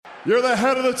You're the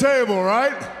head of the table,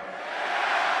 right?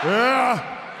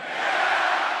 Yeah.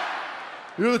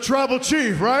 You're the tribal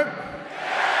chief, right?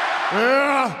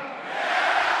 Yeah.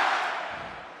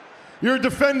 You're a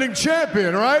defending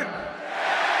champion, right?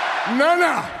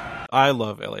 No. I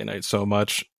love LA Knight so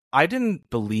much. I didn't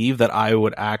believe that I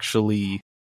would actually,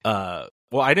 I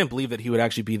didn't believe that he would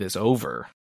actually be this over.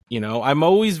 You know, I'm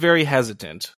always very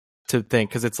hesitant to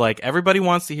think, because it's like everybody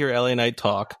wants to hear LA Knight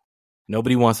talk.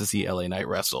 Nobody wants to see LA Knight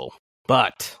wrestle.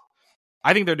 But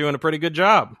I think they're doing a pretty good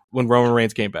job when Roman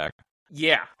Reigns came back.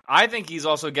 Yeah, I think he's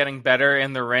also getting better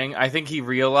in the ring. I think he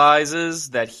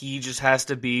realizes that he just has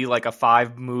to be like a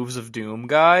 5 moves of doom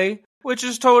guy, which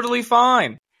is totally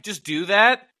fine. Just do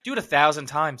that. Do it 1,000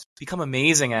 times. Become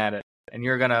amazing at it. And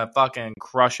you're going to fucking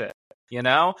crush it. You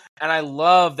know? And I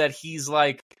love that he's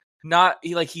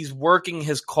he's working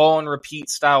his call and repeat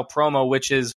style promo,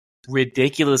 which is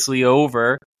ridiculously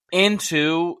over,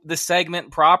 into the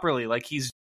segment properly. Like,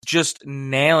 he's just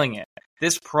nailing it.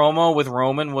 This promo with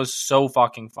Roman was so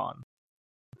fucking fun.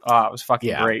 It was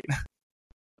fucking great.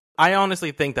 I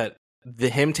honestly think that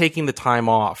him taking the time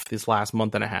off this last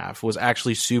month and a half was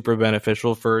actually super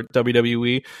beneficial for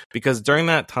WWE, because during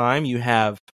that time you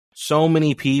have so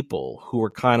many people who are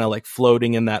kind of like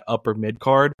floating in that upper mid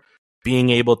card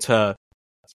being able to,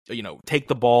 you know, take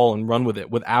the ball and run with it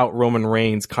without Roman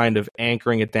Reigns kind of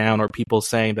anchoring it down, or people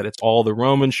saying that it's all the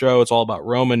Roman show, it's all about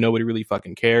Roman, nobody really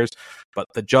fucking cares. But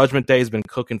the Judgment Day has been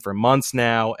cooking for months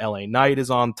now. LA Knight is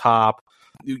on top.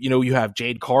 You know, you have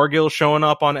Jade Cargill showing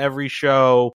up on every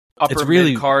show. Upper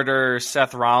mid-carder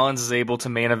Seth Rollins is able to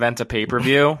main event a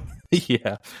pay-per-view.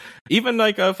 Yeah. Even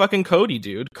like a fucking Cody,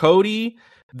 dude. Cody,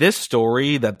 this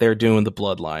story that they're doing the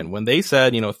Bloodline, when they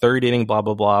said, you know, third inning, blah,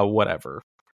 blah, blah, whatever,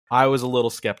 I was a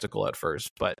little skeptical at first.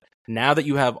 But now that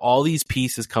you have all these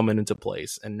pieces coming into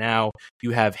place, and now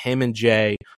you have him and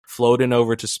Jay floating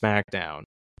over to SmackDown,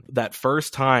 that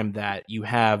first time that you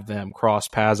have them cross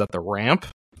paths at the ramp,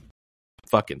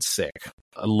 fucking sick.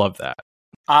 I love that.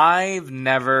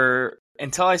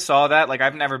 Until I saw that, like,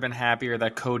 I've never been happier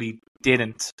that Cody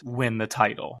didn't win the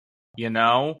title, you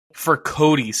know, for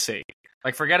Cody's sake.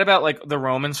 Like, forget about, like, the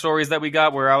Roman stories that we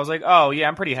got where I was like, oh, yeah,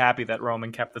 I'm pretty happy that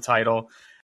Roman kept the title.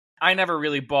 I never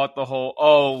really bought the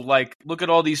whole, look at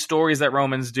all these stories that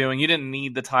Roman's doing. You didn't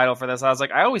need the title for this. I was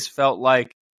like, I always felt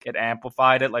like it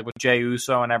amplified it, like with Jey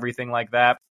Uso and everything like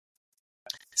that.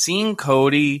 Seeing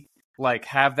Cody, like,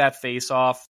 have that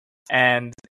face-off,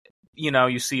 and you know,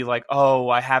 you see like, oh,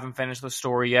 I haven't finished the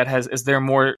story yet. Is there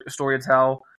more story to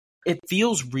tell? It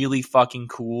feels really fucking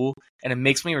cool, and it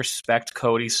makes me respect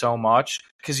Cody so much,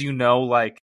 because, you know,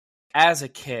 like, as a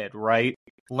kid, right,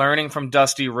 learning from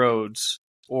Dusty Rhodes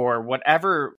or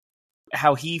whatever,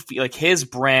 how he like his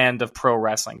brand of pro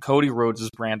wrestling, Cody Rhodes'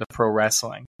 brand of pro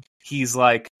wrestling. He's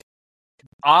like,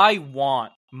 I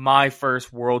want my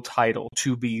first world title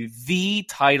to be the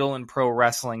title in pro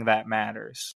wrestling that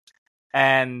matters.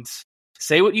 And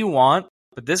say what you want,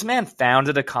 but this man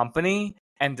founded a company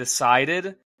and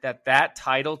decided that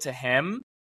title to him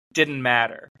didn't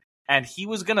matter. And he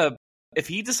was gonna, if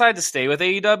he decided to stay with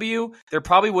AEW, there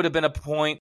probably would have been a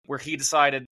point where he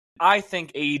decided, I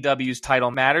think AEW's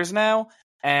title matters now,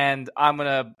 and I'm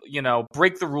gonna, you know,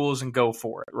 break the rules and go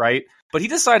for it, right? But he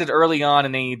decided early on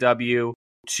in AEW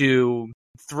to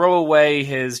throw away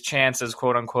his chances,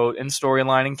 quote unquote, in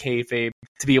storyline and kayfabe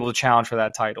to be able to challenge for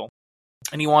that title.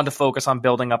 And he wanted to focus on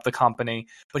building up the company.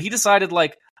 But he decided,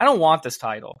 like, I don't want this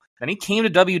title. Then he came to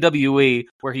WWE,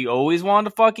 where he always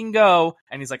wanted to fucking go,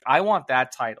 and he's like, I want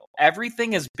that title.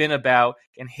 Everything has been about,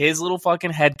 in his little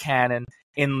fucking headcanon,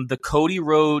 in the Cody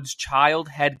Rhodes child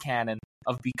headcanon,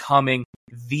 of becoming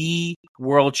the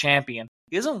world champion.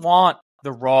 He doesn't want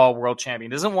the Raw world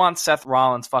champion. He doesn't want Seth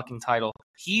Rollins' fucking title.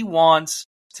 He wants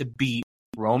to beat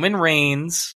Roman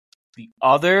Reigns, the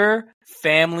other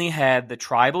family head, the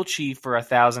tribal chief, for a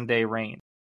 1,000-day reign.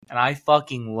 And I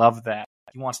fucking love that.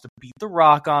 He wants to beat The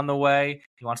Rock on the way.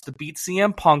 He wants to beat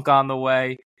CM Punk on the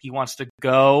way. He wants to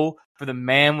go for the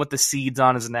man with the seeds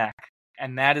on his neck.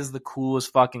 And that is the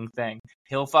coolest fucking thing.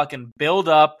 He'll fucking build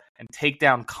up and take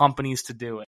down companies to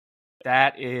do it.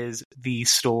 That is the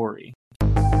story.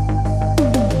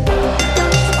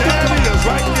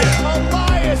 Right there.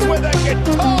 Elias with a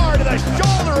guitar to the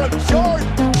shoulder of Jordan.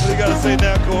 What do you got to say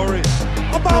now, Corey?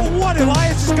 About what?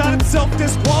 Elias just got himself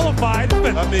disqualified.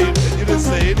 I mean, you didn't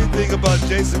say anything about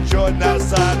Jason Jordan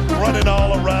outside running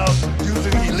all around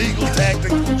using illegal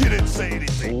tactics. You didn't say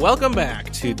anything. Welcome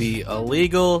back to the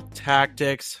Illegal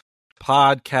Tactics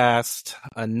podcast.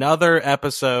 Another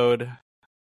episode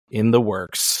in the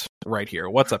works right here.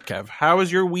 What's up, Kev? How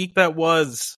was your week that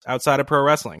was outside of pro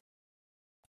wrestling?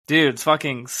 Dude, it's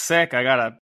fucking sick. I got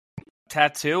a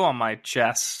tattoo on my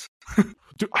chest.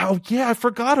 Dude, oh yeah, I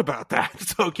forgot about that.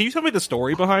 So can you tell me the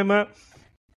story behind that?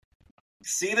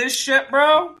 See this shit,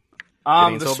 bro?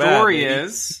 The so story bad,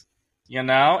 is,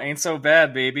 ain't so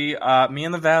bad, baby. Me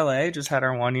and the valet just had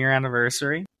our 1-year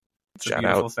anniversary. It's a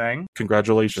beautiful thing.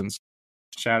 Congratulations.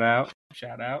 Shout out.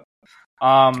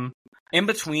 In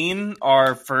between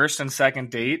our first and second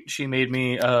date, she made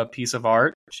me a piece of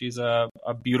art. She's a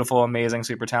beautiful, amazing,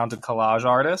 super talented collage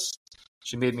artist.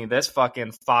 She made me this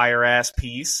fucking fire-ass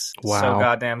piece. Wow. So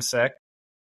goddamn sick.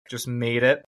 Just made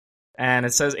it. And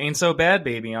it says, ain't so bad,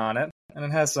 baby, on it. And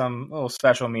it has some little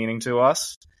special meaning to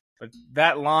us. But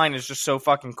that line is just so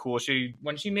fucking cool.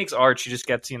 When she makes art, she just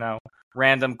gets,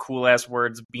 random cool-ass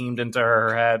words beamed into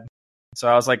her head. So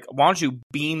I was like, why don't you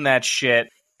beam that shit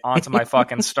onto my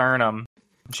fucking sternum?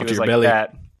 And she was like, belly.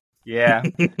 that. Yeah,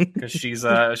 because she's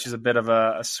a bit of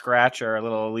a scratcher, a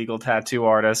little illegal tattoo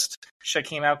artist. Shit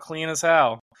came out clean as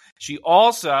hell. She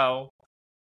also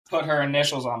put her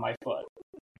initials on my foot.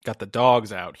 Got the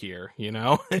dogs out here,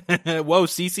 Whoa,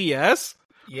 CCS?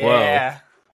 Yeah. Whoa.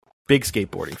 Big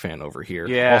skateboarding fan over here.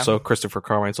 Yeah. Also, Christopher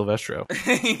Carmine Silvestro.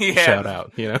 Yeah. Shout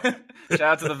out, Shout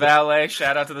out to the valet,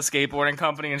 shout out to the skateboarding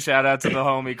company, and shout out to the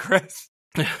homie, Chris.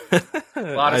 A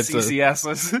lot of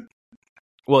CCSs.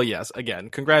 Well, yes, again,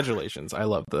 congratulations. I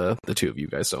love the two of you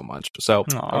guys so much. So,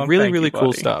 Aw, really, really you, cool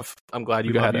buddy. stuff. I'm glad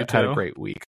you had a great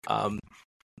week. But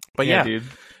yeah, yeah, dude.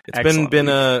 It's Excellent been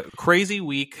week. a crazy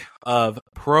week of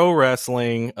pro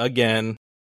wrestling. Again,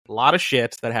 a lot of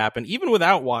shit that happened, even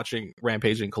without watching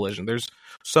Rampage and Collision. There's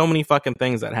so many fucking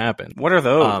things that happened. What are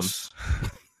those?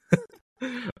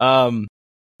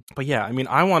 But yeah, I mean,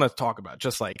 I want to talk about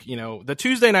just like, the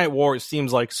Tuesday Night War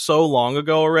seems like so long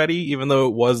ago already, even though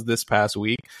it was this past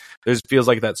week. There feels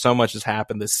like that so much has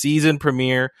happened. The season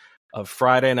premiere of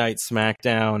Friday Night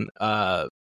SmackDown.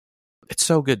 It's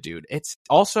so good, dude. It's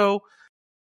also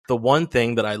the one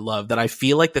thing that I love that I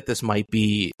feel like that this might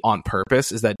be on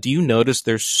purpose is that, do you notice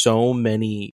there's so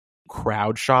many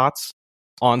crowd shots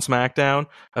on SmackDown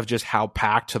of just how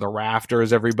packed to the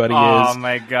rafters everybody is? Oh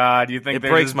my god, you think It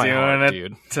they're breaks just my doing heart, it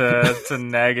dude. to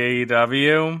neg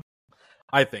AEW?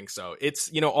 I think so.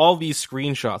 It's, all these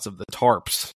screenshots of the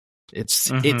tarps.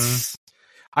 It's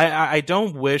I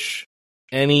don't wish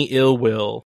any ill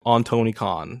will on Tony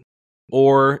Khan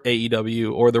or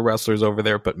AEW or the wrestlers over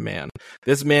there, but man,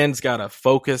 this man's got to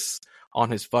focus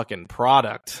on his fucking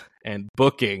product and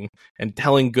booking and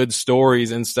telling good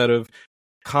stories instead of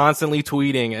constantly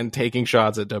tweeting and taking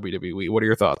shots at WWE. What are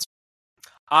your thoughts?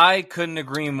 I couldn't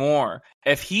agree more.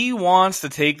 If he wants to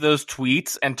take those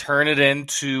tweets and turn it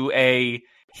into a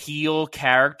heel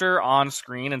character on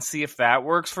screen and see if that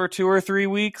works for 2 or 3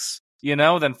 weeks,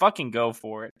 then fucking go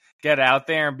for it. Get out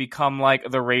there and become like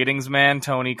the ratings man,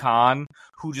 Tony Khan,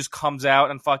 who just comes out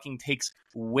and fucking takes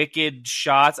wicked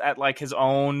shots at like his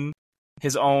own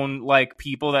like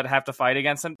people that have to fight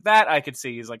against him. That I could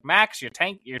see. He's like, Max, you're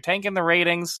tanking the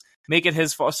ratings. Make it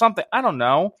his fault. Something, I don't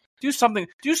know. Do something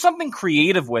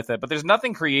creative with it. But there's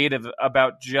nothing creative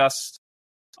about just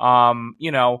going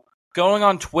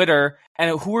on Twitter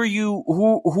and who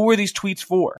are these tweets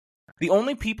for? The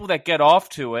only people that get off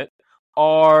to it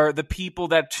are the people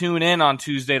that tune in on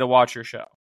Tuesday to watch your show.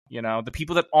 The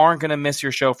people that aren't going to miss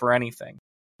your show for anything.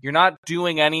 You're not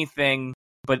doing anything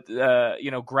but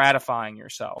gratifying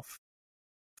yourself.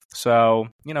 So,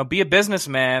 be a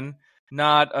businessman,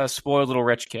 not a spoiled little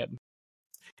rich kid.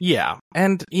 Yeah.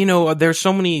 And, there's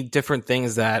so many different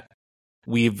things that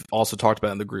we've also talked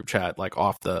about in the group chat, like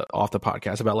off the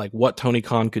podcast, about like what Tony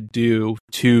Khan could do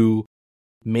to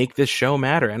make this show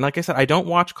matter. And like I said, I don't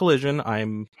watch Collision.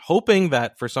 I'm hoping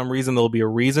that for some reason there'll be a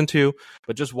reason to,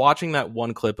 but just watching that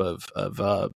one clip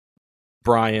of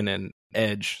Brian and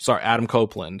Adam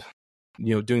Copeland,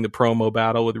 doing the promo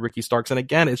battle with Ricky Starks. And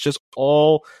again, it's just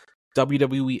all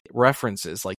WWE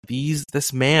references. Like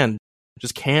this man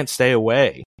just can't stay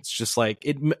away. It's just like,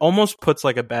 it almost puts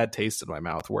like a bad taste in my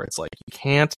mouth where it's like, you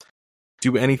can't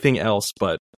do anything else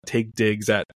but take digs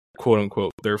at quote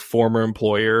unquote their former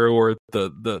employer or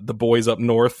the boys up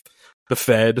north, the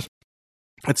Fed.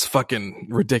 It's fucking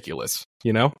ridiculous,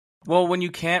 Well, when you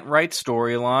can't write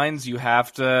storylines, you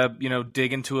have to,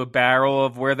 dig into a barrel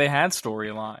of where they had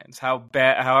storylines,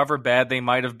 however bad they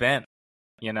might have been,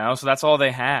 so that's all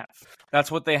they have. That's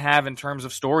what they have in terms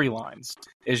of storylines,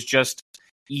 is just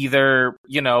either,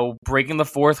 breaking the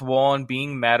fourth wall and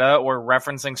being meta or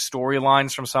referencing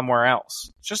storylines from somewhere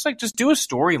else. It's just like, just do a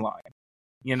storyline,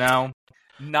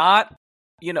 not,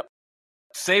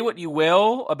 say what you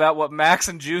will about what Max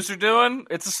and Juice are doing.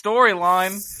 It's a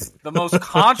storyline. The most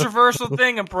controversial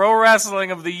thing in pro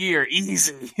wrestling of the year.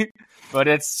 Easy. But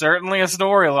it's certainly a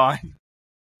storyline.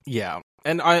 Yeah.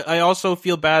 And I also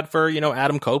feel bad for,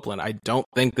 Adam Copeland. I don't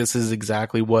think this is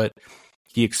exactly what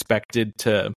he expected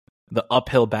the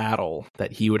uphill battle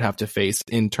that he would have to face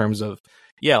in terms of,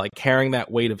 like carrying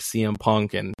that weight of CM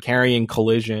Punk and carrying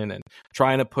Collision and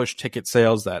trying to push ticket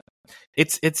sales. That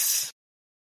it's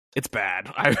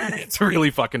bad. It's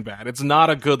really fucking bad. It's not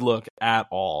a good look at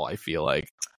all, I feel like.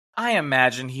 I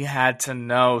imagine he had to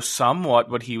know somewhat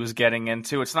what he was getting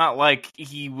into. It's not like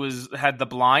he had the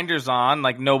blinders on,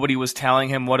 like nobody was telling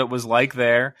him what it was like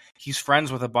there. He's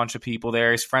friends with a bunch of people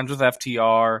there. He's friends with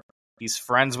FTR. He's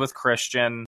friends with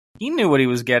Christian. He knew what he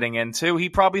was getting into. He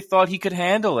probably thought he could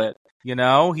handle it.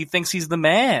 He thinks he's the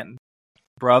man.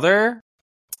 Brother,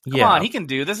 come on, he can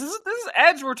do this. This is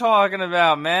Edge we're talking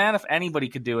about, man. If anybody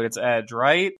could do it, it's Edge,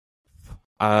 right?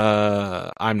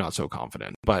 I'm not so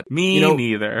confident, but me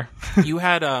neither. You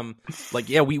had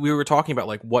we were talking about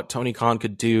like what Tony Khan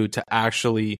could do to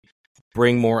actually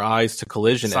bring more eyes to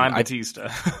Collision. Sign Batista.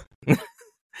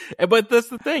 But that's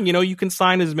the thing, you can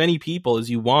sign as many people as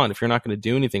you want if you're not going to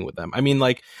do anything with them. I mean,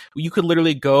 like, you could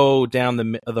literally go down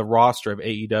the roster of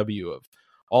AEW of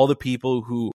all the people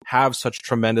who have such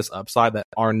tremendous upside that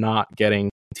are not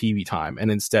getting TV time,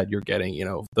 and instead you're getting,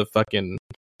 the fucking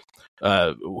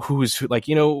who's like,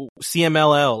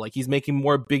 CMLL, like he's making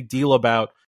more big deal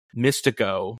about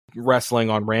Mystico wrestling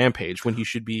on Rampage when he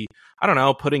should be, I don't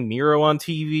know, putting Miro on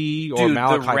TV or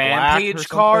Malachi the Rampage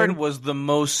card was the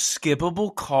most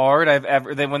skippable card I've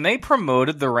ever. When they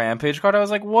promoted the Rampage card, I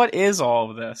was like, "What is all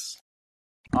of this?"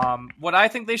 What I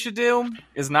think they should do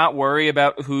is not worry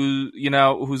about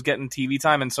who's getting TV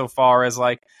time, insofar as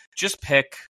like just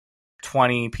pick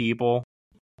 20 people,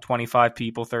 25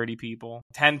 people, 30 people,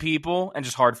 10 people, and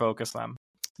just hard focus them.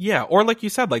 Yeah, or like you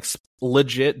said, like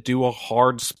legit do a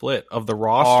hard split of the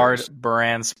rosters. Hard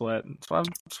brand split. That's what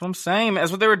I'm saying.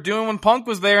 That's what they were doing when Punk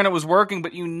was there and it was working,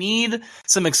 but you need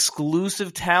some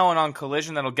exclusive talent on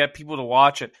Collision that'll get people to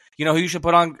watch it. You know who you should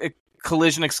put on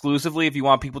Collision exclusively if you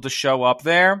want people to show up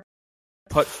there?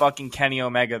 Put fucking Kenny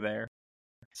Omega there.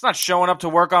 It's not showing up to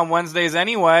work on Wednesdays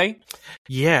anyway.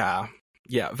 Yeah,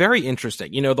 very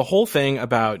interesting. The whole thing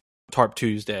about Title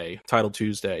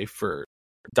Tuesday for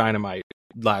Dynamite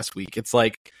last week, it's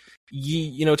like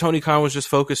Tony Khan was just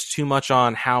focused too much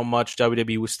on how much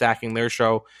WWE was stacking their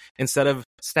show instead of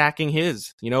stacking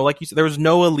his. Like you said, there was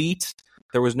no Elite,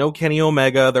 there was no Kenny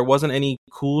Omega, there wasn't any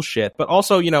cool shit. But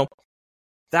also,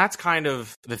 that's kind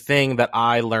of the thing that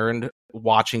I learned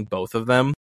watching both of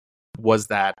them, was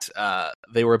that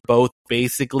they were both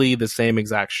basically the same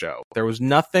exact show. There was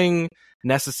nothing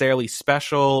necessarily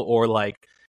special or like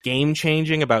game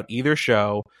changing about either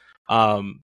show.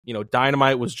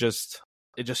 Dynamite was just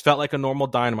felt like a normal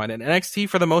Dynamite, and NXT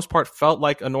for the most part felt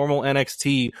like a normal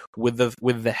NXT with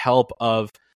the help of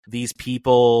these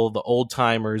people, the old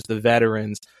timers, the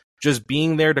veterans, just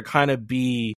being there to kind of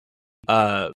be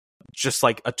just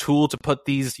like a tool to put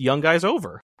these young guys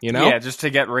over, Yeah, just to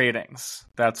get ratings.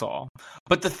 That's all.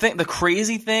 But the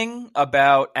crazy thing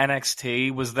about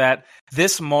NXT was that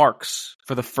this marks,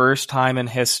 for the first time in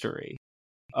history,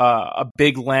 a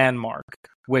big landmark,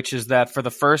 which is that for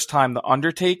the first time, The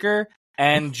Undertaker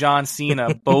and John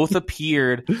Cena both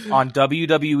appeared on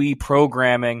WWE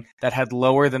programming that had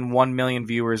lower than 1 million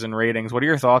viewers in ratings. What are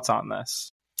your thoughts on this?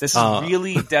 This is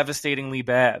really devastatingly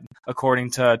bad,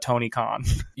 according to Tony Khan.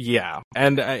 Yeah,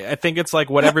 and I think it's like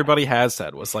what everybody has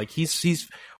said was like, he's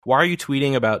why are you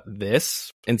tweeting about this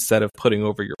instead of putting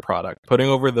over your product, putting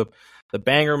over the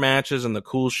banger matches and the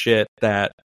cool shit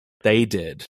that they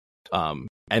did, and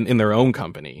in their own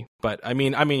company. But I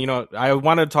mean, I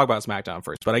wanted to talk about SmackDown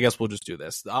first, but I guess we'll just do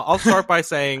this. I'll start by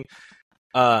saying,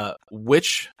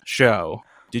 which show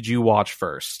did you watch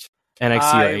first?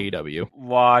 NXT or AEW?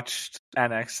 Watched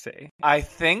NXT. I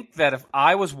think that if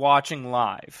I was watching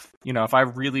live, if I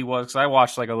really was, because I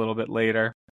watched like a little bit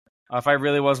later, if I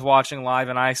really was watching live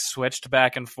and I switched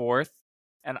back and forth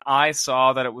and I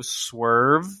saw that it was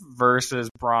Swerve versus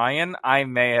Bryan, I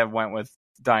may have went with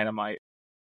Dynamite.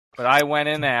 But I went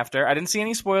in after. I didn't see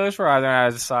any spoilers for either, and I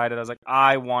decided, I was like,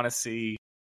 I want to see,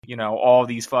 all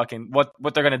these fucking, what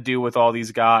they're going to do with all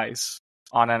these guys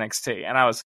on NXT. And I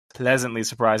was pleasantly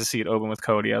surprised to see it open with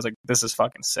Cody. I was like, this is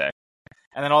fucking sick.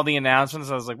 And then all the announcements,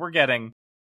 I was like, we're getting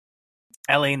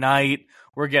LA Knight,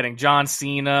 we're getting John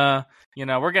Cena,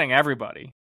 we're getting everybody.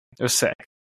 It was sick.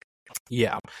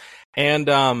 Yeah. And,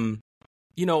 I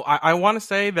want to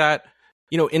say that,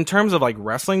 in terms of like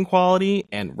wrestling quality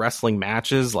and wrestling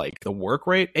matches, like the work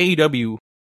rate, AEW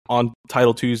on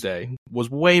Title Tuesday was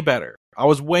way better. I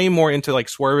was way more into like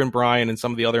Swerve and Bryan and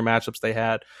some of the other matchups they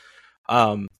had.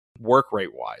 work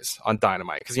rate wise on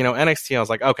Dynamite, because NXT, I was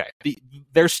like, okay,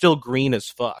 they're still green as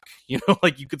fuck.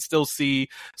 Like you could still see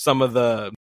some of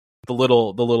the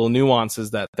little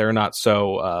nuances that they're not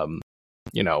so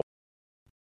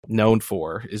known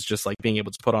for, is just like being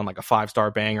able to put on like a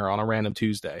 5-star banger on a random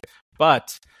Tuesday.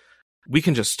 But we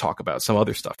can just talk about some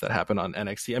other stuff that happened on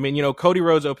NXT. I mean, Cody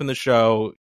Rhodes opened the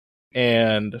show,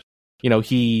 and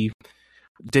he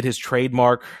did his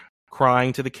trademark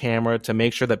crying to the camera to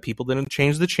make sure that people didn't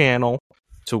change the channel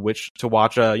to watch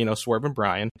Swerve and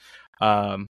Bryan.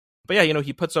 But yeah,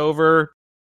 he puts over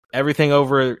everything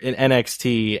over in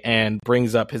NXT and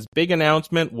brings up his big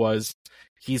announcement was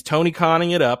he's Tony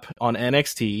Khanning it up on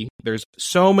NXT. There's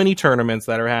so many tournaments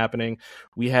that are happening.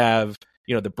 We have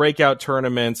the breakout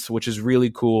tournaments, which is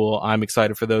really cool. I'm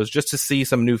excited for those, just to see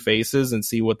some new faces and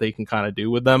see what they can kind of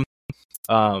do with them.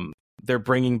 They're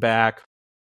bringing back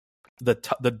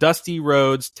the Dusty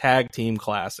Rhodes Tag Team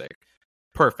Classic.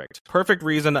 Perfect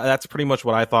reason. That's pretty much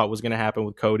what I thought was going to happen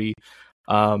with Cody.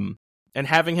 And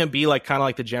having him be like kind of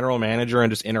like the general manager and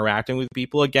just interacting with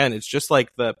people again, it's just like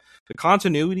the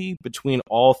continuity between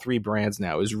all three brands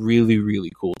now is really,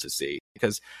 really cool to see.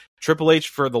 Because Triple H,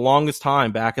 for the longest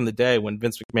time back in the day when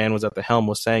Vince McMahon was at the helm,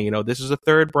 was saying, this is a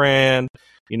third brand,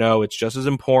 it's just as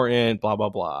important, blah, blah,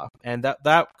 blah. And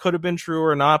that could have been true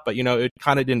or not, but it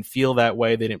kind of didn't feel that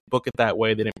way. They didn't book it that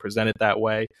way. They didn't present it that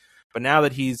way. But now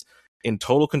that he's in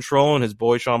total control and his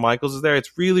boy Shawn Michaels is there,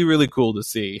 it's really, really cool to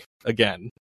see again.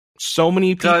 So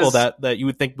many people that you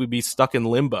would think would be stuck in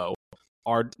limbo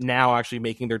are now actually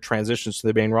making their transitions to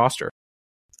the main roster.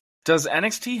 Does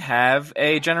NXT have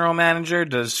a general manager?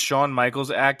 Does Shawn Michaels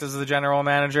act as the general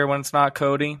manager when it's not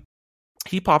Cody?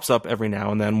 He pops up every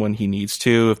now and then when he needs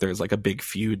to, if there's like a big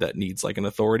feud that needs like an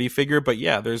authority figure. But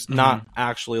yeah, there's not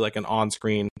actually like an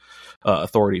on-screen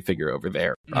authority figure over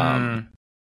there.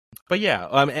 But yeah,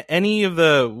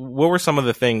 what were some of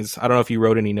the things, I don't know if you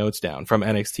wrote any notes down from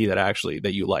NXT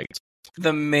that you liked?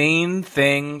 The main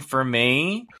thing for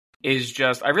me is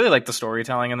just, I really like the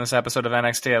storytelling in this episode of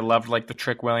NXT. I loved like the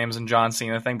Trick Williams and John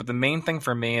Cena thing, but the main thing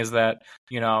for me is that,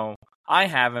 I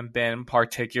haven't been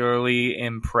particularly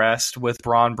impressed with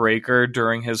Braun Breaker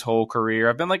during his whole career.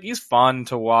 I've been like, he's fun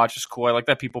to watch, he's cool, I like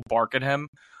that people bark at him.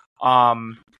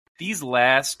 These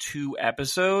last 2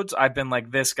 episodes, I've been like,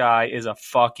 this guy is a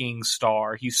fucking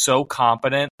star. He's so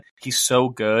competent. He's so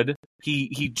good.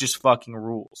 He just fucking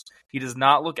rules. He does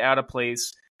not look out of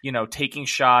place, taking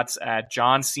shots at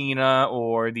John Cena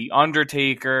or The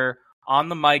Undertaker on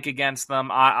the mic against them.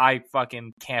 I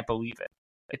fucking can't believe it.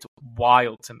 It's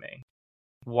wild to me.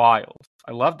 Wild.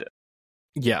 I loved it.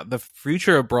 Yeah, the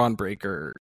future of Braun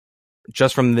Breaker,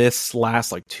 just from this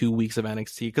last 2 weeks of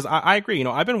NXT, because I agree,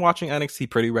 I've been watching NXT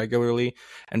pretty regularly,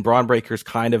 and Braun Breaker's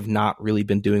kind of not really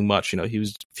been doing much. He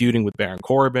was feuding with Baron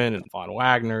Corbin and Von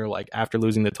Wagner, after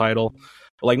losing the title.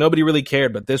 But, nobody really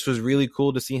cared, but this was really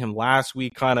cool to see him last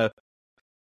week kind of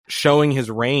showing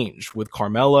his range with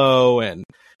Carmelo and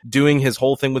doing his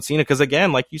whole thing with Cena, because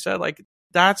again, like you said,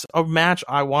 that's a match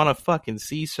I want to fucking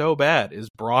see so bad, is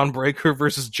Braun Breaker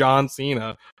versus John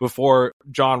Cena before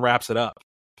John wraps it up.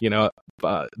 The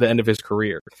end of his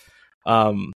career.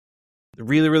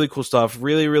 Really, really cool stuff.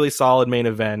 Really, really solid main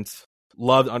event.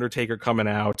 Loved Undertaker coming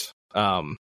out.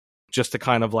 Just to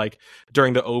kind of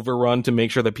during the overrun to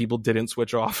make sure that people didn't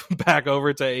switch off back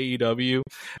over to AEW.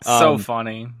 So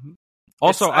funny.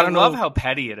 Also, I love how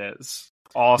petty it is.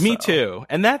 Also. Me too.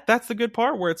 And that's the good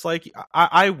part where it's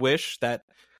I wish that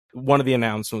one of the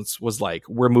announcements was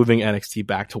we're moving NXT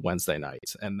back to Wednesday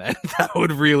nights, and then that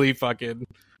would really fucking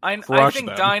I think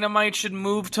them. Dynamite should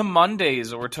move to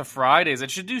Mondays or to Fridays.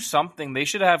 It should do something. They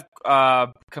should have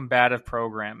combative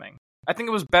programming. I think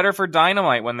it was better for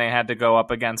Dynamite when they had to go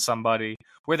up against somebody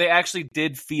where they actually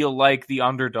did feel like the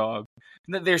underdog.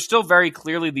 They're still very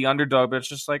clearly the underdog, but it's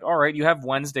just all right, you have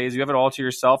Wednesdays, you have it all to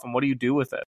yourself, and what do you do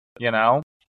with it? Yeah.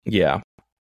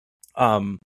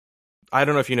 I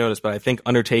don't know if you noticed, but I think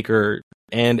Undertaker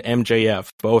and MJF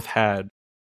both had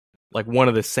one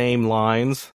of the same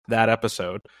lines that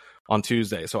episode on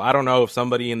Tuesday. So I don't know if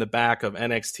somebody in the back of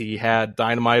NXT had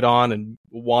Dynamite on and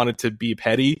wanted to be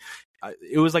petty.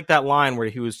 It was that line where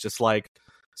he was just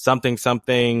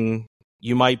something,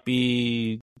 you might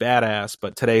be badass,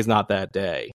 but today's not that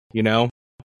day,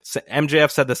 So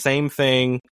MJF said the same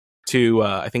thing to,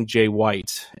 I think, Jay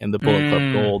White in the Bullet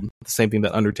Club Gold. The same thing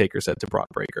that Undertaker said to Brock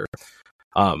Breaker.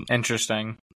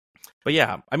 Interesting. But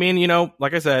yeah, I mean,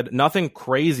 like I said, nothing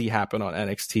crazy happened on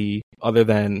NXT other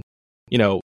than,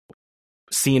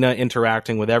 Cena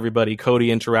interacting with everybody,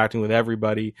 Cody interacting with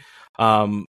everybody,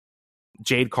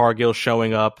 Jade Cargill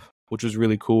showing up, which was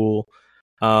really cool.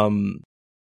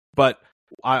 But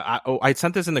I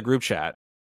sent this in the group chat.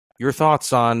 Your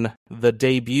thoughts on the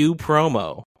debut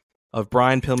promo of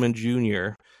Brian Pillman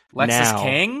Jr. Lexus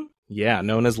King? Yeah,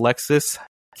 known as Lexus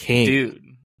King. Dude,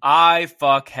 I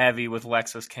fuck heavy with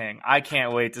Lexus King. I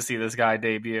can't wait to see this guy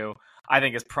debut. I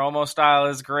think his promo style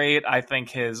is great. I think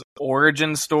his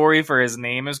origin story for his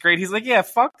name is great. He's like, yeah,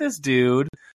 fuck this dude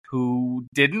who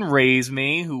didn't raise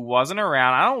me, who wasn't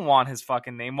around. I don't want his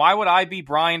fucking name. Why would I be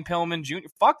Brian Pillman Jr.?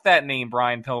 Fuck that name,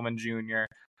 Brian Pillman Jr.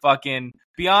 Fucking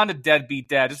beyond a deadbeat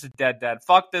dad, just a dead dad.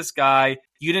 Fuck this guy.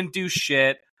 You didn't do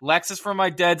shit. Lexus for my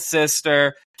dead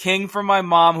sister. King for my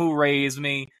mom who raised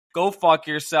me. Go fuck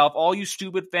yourself. All you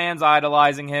stupid fans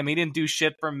idolizing him. He didn't do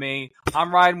shit for me.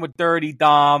 I'm riding with Dirty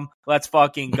Dom. Let's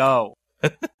fucking go.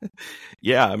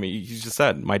 Yeah, I mean, you just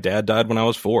said, my dad died when I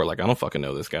was 4. Like, I don't fucking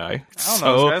know this guy. I don't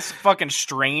know this guy's a fucking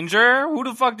stranger. Who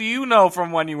the fuck do you know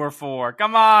from when you were 4?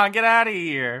 Come on, get out of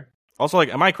here. Also,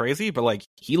 like, am I crazy? But, like,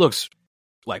 he looks,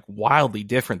 like, wildly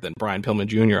different than Brian Pillman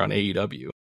Jr. on AEW.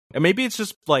 And maybe it's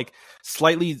just, like,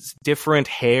 slightly different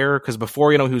hair, because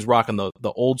before, he was rocking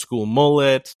the old school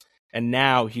mullet, and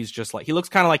now he's just, like, he looks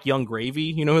kind of like Young Gravy.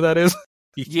 You know who that is?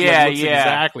 He looks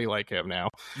exactly like him now.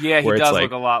 Yeah, he does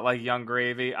look a lot like Young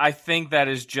Gravy. I think that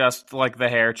is just, like, the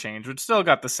hair change, which still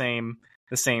got the same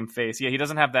face. Yeah, he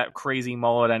doesn't have that crazy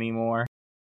mullet anymore.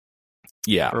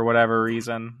 Yeah. For whatever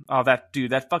reason. Oh,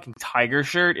 that fucking tiger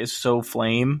shirt is so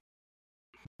flame.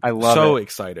 I love it. So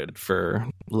excited for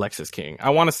Lexus King.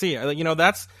 I want to see.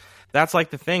 That's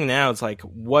like the thing now. It's like,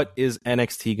 what is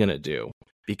NXT gonna do?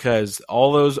 Because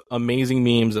all those amazing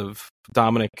memes of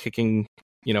Dominic kicking,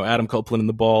 Adam Copeland in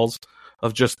the balls,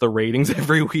 of just the ratings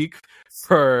every week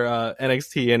for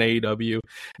NXT and AEW.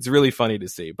 It's really funny to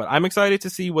see. But I'm excited to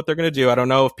see what they're gonna do. I don't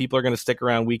know if people are gonna stick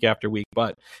around week after week,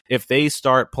 but if they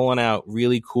start pulling out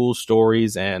really cool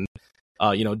stories and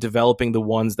developing the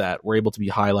ones that were able to be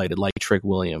highlighted, like Trick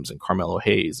Williams and Carmelo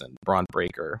Hayes and Braun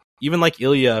Breaker. Even like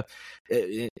Ilya.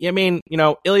 I mean,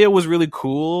 Ilya was really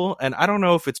cool, and I don't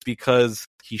know if it's because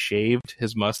he shaved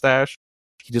his mustache.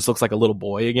 He just looks like a little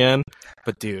boy again.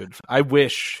 But dude, I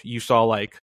wish you saw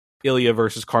like Ilya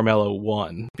versus Carmelo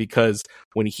 1, because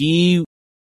when he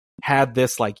had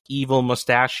this like evil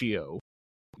mustachio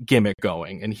gimmick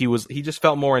going, and he just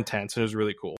felt more intense, and it was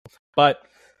really cool. But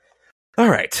all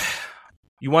right.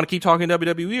 You want to keep talking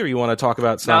WWE, or you want to talk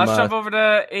about some? No, let's jump over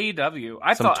to AEW.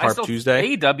 I thought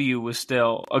Tuesday. AEW was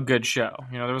still a good show.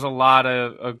 There was a lot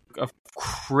of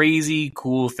crazy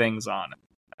cool things on it.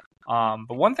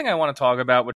 But one thing I want to talk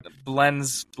about, which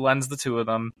blends the two of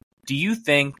them. Do you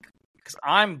think? Because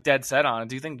I'm dead set on it.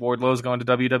 Do you think Wardlow's going to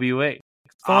WWE?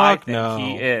 I think no.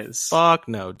 He is. Fuck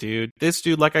no, dude. This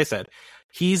dude, like I said,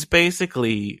 he's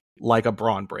basically like a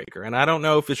Braun Breaker. And I don't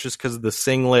know if it's just because of the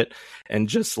singlet and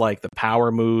just like the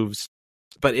power moves,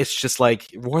 but it's just like,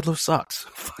 Wardlow sucks.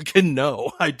 Fucking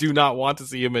no. I do not want to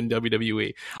see him in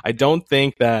WWE. I don't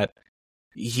think that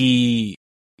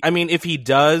if he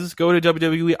does go to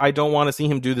WWE, I don't want to see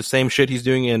him do the same shit he's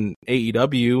doing in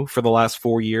AEW for the last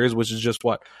 4 years, which is just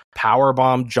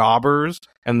powerbomb jobbers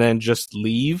and then just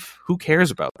leave. Who cares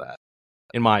about that?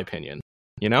 In my opinion,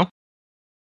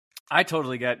 I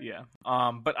totally get you.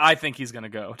 But I think he's going to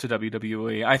go to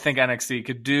WWE. I think NXT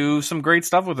could do some great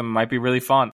stuff with him. It might be really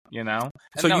fun,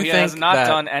 So he has not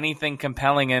done anything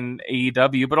compelling in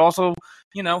AEW, but also,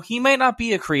 he might not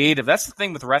be a creative. That's the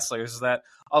thing with wrestlers, is that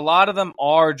a lot of them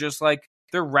are just like,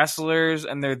 they're wrestlers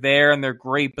and they're there and they're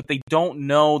great, but they don't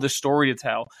know the story to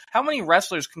tell. How many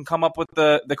wrestlers can come up with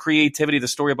the creativity, the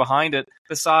story behind it,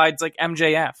 besides like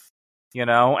MJF,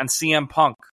 and CM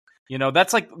Punk?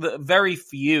 That's like the very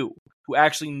few who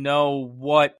actually know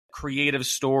what creative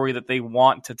story that they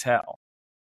want to tell.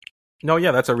 No,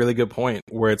 yeah, that's a really good point,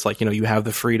 where it's like, you have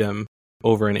the freedom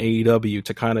over in AEW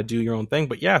to kind of do your own thing.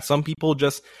 But yeah, some people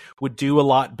just would do a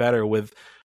lot better with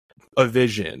a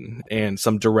vision and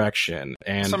some direction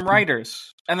and some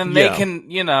writers. And then they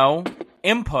can,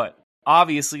 input,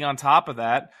 obviously, on top of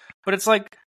that. But it's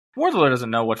like, Wardlow doesn't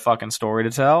know what fucking story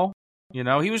to tell.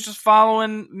 He was just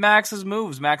following Max's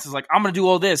moves. Max is like, I'm going to do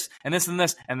all this, and then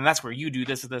that's where you do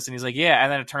this and this. And he's like, yeah. And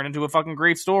then it turned into a fucking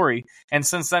great story. And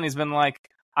since then, he's been like,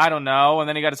 I don't know. And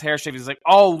then he got his hair shaved. He's like,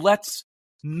 oh, let's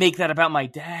make that about my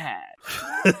dad.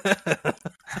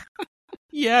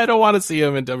 Yeah, I don't want to see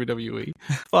him in WWE.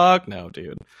 Fuck no,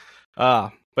 dude.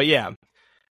 But yeah,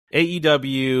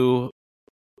 AEW,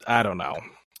 I don't know.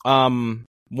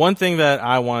 One thing that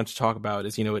I wanted to talk about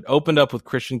is, it opened up with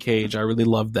Christian Cage. I really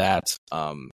loved that.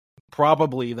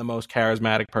 Probably the most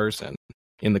charismatic person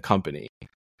in the company.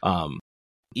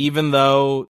 Even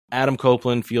though Adam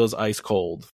Copeland feels ice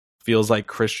cold, feels like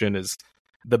Christian is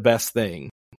the best thing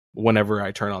whenever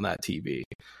I turn on that TV.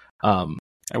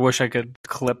 I wish I could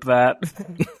clip that.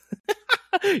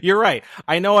 You're right.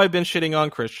 I know I've been shitting on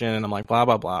Christian, and I'm like, blah,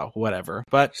 blah, blah, whatever.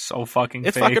 But So fucking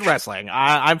it's fake. fucking wrestling.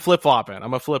 I'm flip-flopping.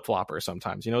 I'm a flip-flopper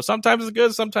sometimes. Sometimes it's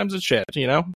good, sometimes it's shit,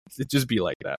 It just be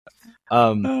like that.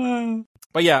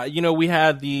 But yeah, we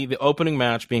had the opening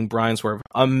match being Bryan Swerve.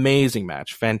 Amazing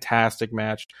match. Fantastic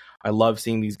match. I love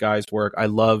seeing these guys work. I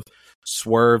love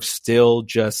Swerve still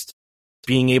just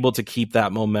being able to keep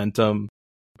that momentum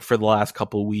for the last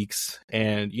couple of weeks.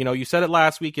 And, you said it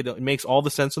last week. It makes all the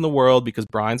sense in the world because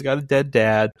Bryan's got a dead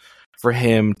dad for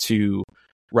him to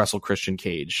wrestle Christian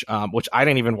Cage, which I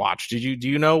didn't even watch. Do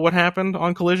you know what happened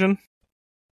on Collision?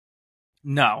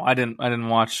 No, I didn't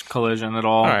watch Collision at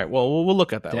all. All right, well, we'll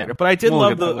look at that later. But I did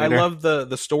love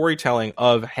the storytelling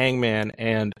of Hangman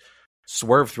and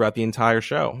Swerve throughout the entire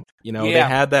show. They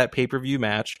had that pay-per-view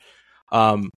match,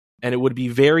 and it would be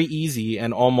very easy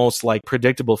and almost like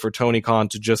predictable for Tony Khan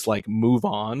to just like move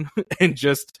on and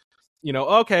just,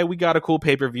 okay, we got a cool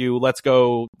pay-per-view. Let's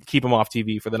go keep him off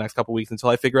TV for the next couple weeks until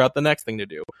I figure out the next thing to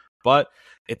do. But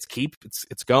it's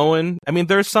going. I mean,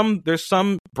 there's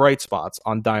some bright spots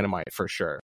on Dynamite for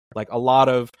sure. Like a lot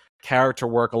of character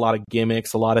work, a lot of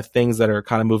gimmicks, a lot of things that are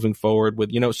kind of moving forward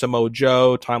with, Samoa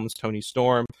Joe, Timeless Tony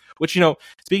Storm, which,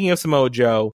 speaking of Samoa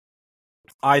Joe,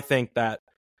 I think that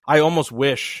I almost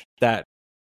wish that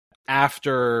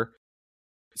after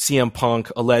CM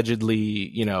Punk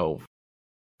allegedly,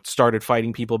 started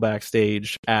fighting people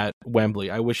backstage at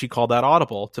Wembley, I wish he called that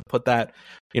audible to put that,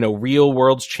 real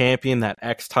world's champion, that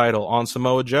X title on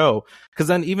Samoa Joe. Because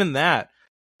then even that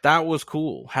was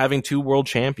cool, having two world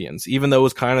champions, even though it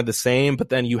was kind of the same. But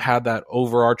then you had that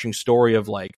overarching story of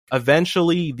like,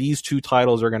 eventually these two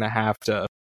titles are going to have to,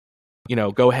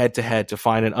 go head to head to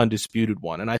find an undisputed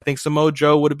one. And I think Samoa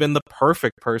Joe would have been the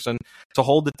perfect person to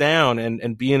hold it down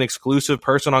and be an exclusive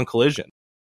person on Collision.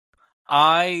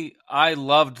 I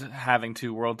loved having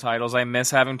two world titles. I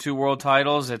miss having two world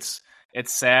titles. It's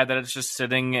sad that it's just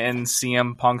sitting in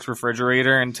CM Punk's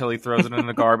refrigerator until he throws it in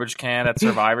the garbage can at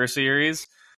Survivor Series.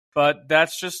 But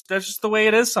that's just the way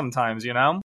it is sometimes,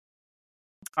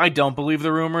 I don't believe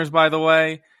the rumors, by the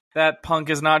way, that Punk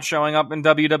is not showing up in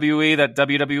WWE, that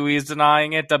WWE is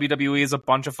denying it. WWE is a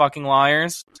bunch of fucking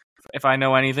liars. If I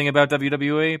know anything about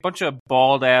WWE, a bunch of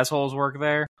bald assholes work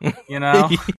there,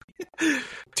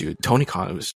 Dude, Tony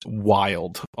Khan was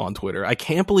wild on Twitter. I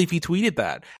can't believe he tweeted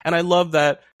that. And I love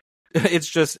that it's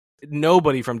just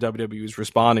nobody from WWE is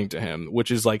responding to him,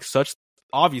 which is like such,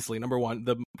 obviously, number one,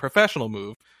 the professional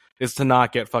move is to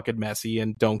not get fucking messy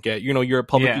and don't get, you're a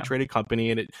publicly traded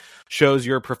company and it shows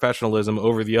your professionalism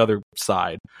over the other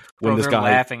side. When this guy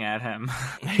laughing at him,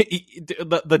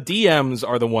 the DMs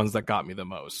are the ones that got me the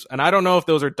most. And I don't know if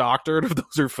those are doctored, if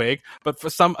those are fake, but for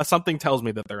something tells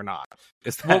me that they're not.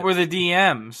 What were the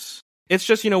DMs? It's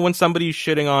just, when somebody's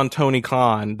shitting on Tony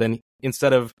Khan, then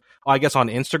instead of, I guess on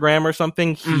Instagram or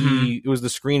something, it was the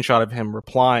screenshot of him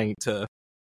replying to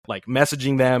like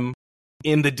messaging them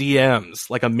in the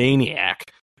DMs like a maniac.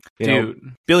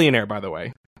 Dude, billionaire, by the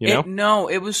way.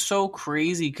 It was so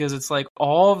crazy because it's like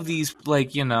all of these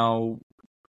like,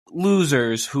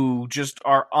 losers who just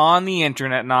are on the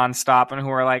internet nonstop and who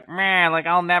are like, man, like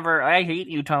I hate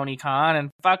you, Tony Khan, and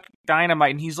fuck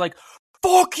Dynamite. And he's like,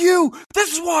 fuck you.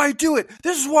 This is why I do it.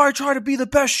 This is why I try to be the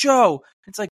best show.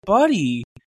 It's like, buddy,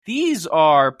 these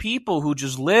are people who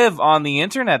just live on the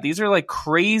internet. These are like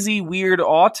crazy, weird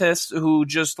autists who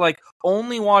just like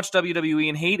only watch WWE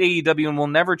and hate AEW and will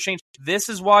never change. This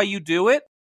is why you do it?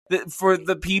 For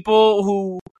the people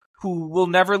who will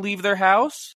never leave their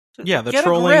house? Yeah, the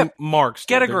trolling marks.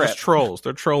 Get a They're grip. just trolls.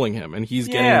 They're trolling him, and he's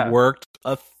getting worked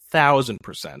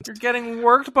 1,000%. You're getting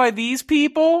worked by these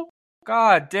people?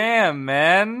 God damn,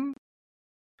 man.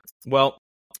 Well,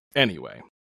 anyway.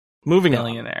 Moving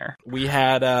Millionaire. on, we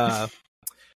had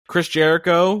Chris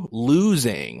Jericho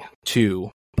losing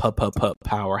to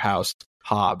Powerhouse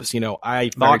Hobbs. I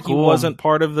thought he wasn't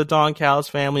part of the Don Callis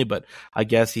family, but I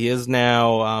guess he is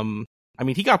now. I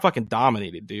mean, he got fucking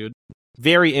dominated, dude.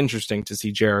 Very interesting to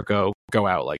see Jericho go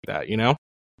out like that,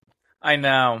 I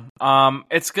know.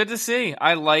 It's good to see.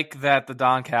 I like that the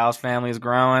Don Callis family is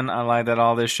growing. I like that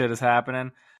all this shit is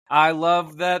happening. I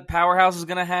love that Powerhouse is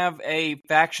going to have a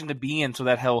faction to be in so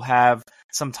that he'll have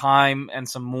some time and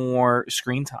some more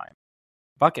screen time.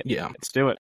 Fuck it. Yeah. Let's do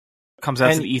it. Comes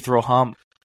out to the ethereal hum.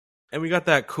 And we got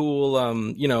that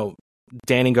cool,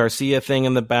 Danny Garcia thing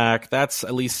in the back. That's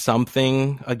at least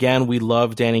something. Again, we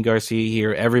love Danny Garcia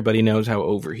here. Everybody knows how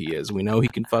over he is. We know he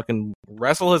can fucking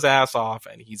wrestle his ass off,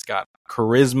 and he's got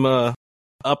charisma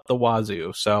up the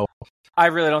wazoo. So I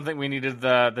really don't think we needed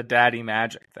the daddy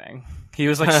magic thing. He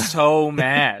was like so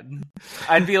mad.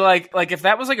 I'd be like if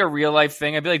that was like a real life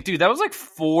thing, I'd be like, dude, that was like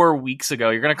 4 weeks ago.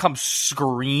 You're gonna come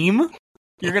scream?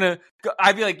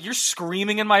 I'd be like, you're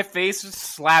screaming in my face. Just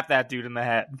slap that dude in the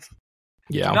head.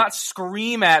 Yeah. Do not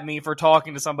scream at me for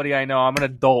talking to somebody I know. I'm an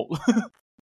adult.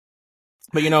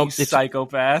 But you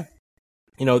psychopath.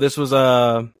 This was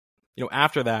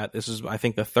after that, this is I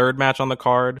think the third match on the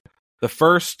card. The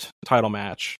first title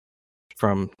match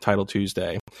from Title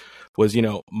Tuesday was,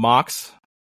 Mox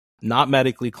not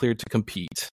medically cleared to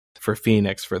compete for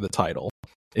Phoenix for the title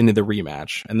into the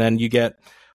rematch. And then you get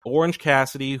Orange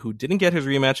Cassidy, who didn't get his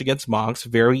rematch against Mox.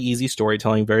 Very easy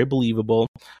storytelling, very believable.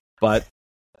 But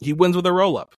he wins with a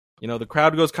roll-up. The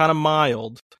crowd goes kind of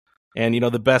mild. And,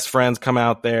 the best friends come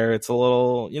out there. It's a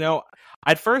little,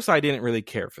 at first I didn't really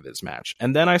care for this match.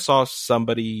 And then I saw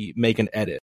somebody make an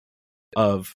edit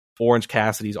of Orange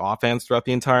Cassidy's offense throughout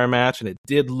the entire match, and it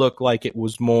did look like it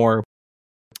was more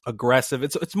aggressive.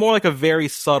 It's more like a very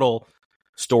subtle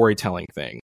storytelling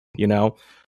thing,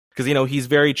 because he's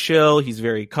very chill, he's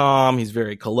very calm, he's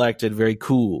very collected, very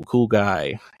cool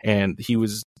guy, and he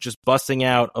was just busting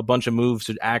out a bunch of moves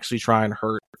to actually try and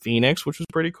hurt Phoenix, which was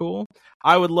pretty cool.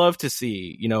 I would love to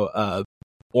see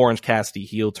Orange Cassidy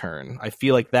heel turn. I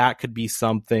feel like that could be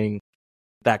something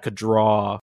that could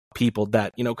draw people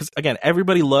that, because again,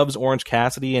 everybody loves Orange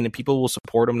Cassidy and people will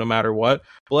support him no matter what.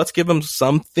 But let's give him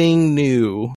something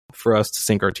new for us to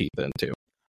sink our teeth into.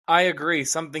 I agree.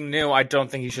 Something new. I don't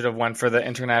think he should have went for the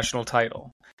international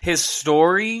title. His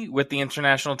story with the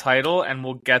international title, and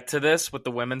we'll get to this with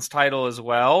the women's title as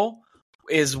well,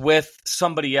 is with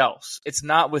somebody else. It's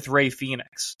not with Rey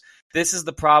Fenix. This is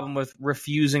the problem with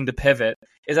refusing to pivot,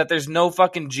 is that there's no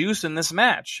fucking juice in this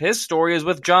match. His story is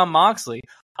with Jon Moxley.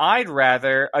 I'd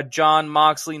rather a Jon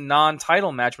Moxley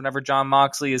non-title match whenever Jon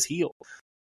Moxley is heel.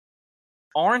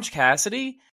 Orange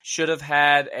Cassidy should have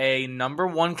had a number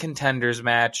one contenders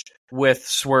match with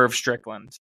Swerve Strickland.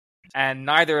 And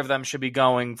neither of them should be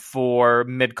going for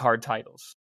mid-card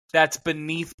titles. That's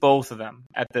beneath both of them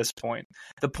at this point.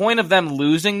 The point of them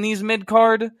losing these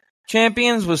mid-card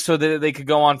champions was so that they could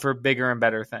go on for bigger and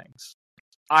better things.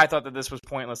 I thought that this was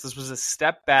pointless. This was a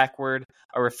step backward,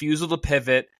 a refusal to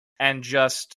pivot, and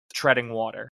just treading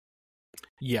water.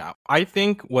 Yeah, I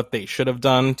think what they should have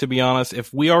done, to be honest,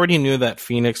 if we already knew that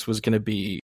Phoenix was going to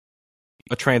be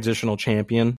a transitional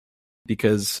champion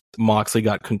because Moxley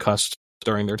got concussed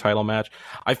during their title match,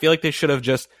 I feel like they should have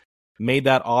just made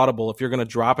that audible. If you're going to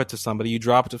drop it to somebody, you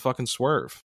drop it to fucking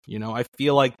Swerve. I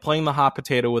feel like playing the hot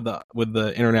potato with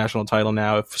the international title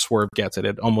now, if Swerve gets it,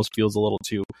 it almost feels a little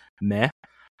too meh.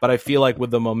 But I feel like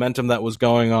with the momentum that was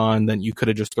going on, then you could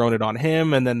have just thrown it on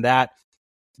him, and then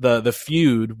the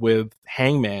feud with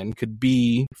Hangman could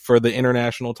be for the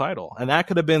international title, and that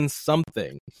could have been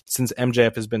something since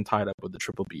MJF has been tied up with the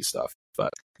Triple B stuff.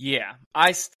 But yeah,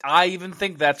 I even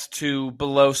think that's too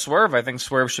below Swerve. I think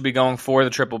Swerve should be going for the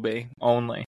Triple B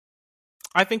only.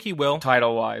 I think he will,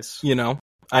 title wise.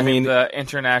 I mean, the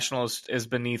international is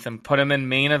beneath him. Put him in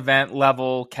main event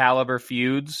level caliber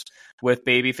feuds with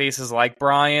baby faces like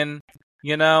Bryan,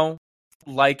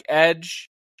 like Edge,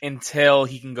 until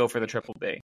he can go for the Triple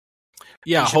B.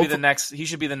 Yeah, he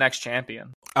should be the next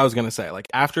champion. I was gonna say, like,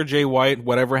 after Jay White,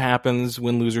 whatever happens,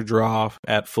 win, lose, or draw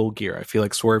at Full Gear, I feel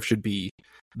like Swerve should be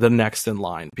the next in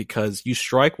line because you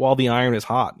strike while the iron is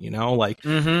hot.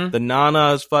 The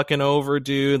Nana is fucking over,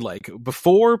 dude. Like,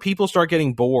 before people start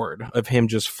getting bored of him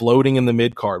just floating in the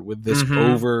mid card with this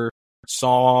over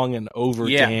song and over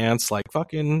dance, like,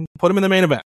 fucking put him in the main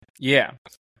event. Yeah.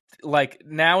 Like,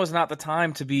 now is not the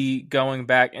time to be going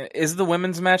back. Is the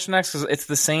women's match next? Because it's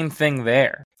the same thing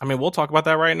there. I mean, we'll talk about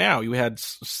that right now. You had,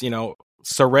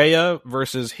 Saraya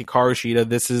versus Hikaru Shida.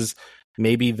 This is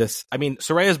maybe this. I mean,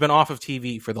 Saraya's been off of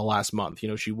TV for the last month.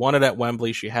 She won it at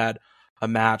Wembley. She had a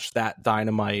match that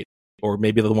Dynamite, or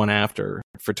maybe the one after,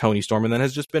 for Toni Storm, and then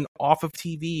has just been off of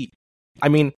TV. I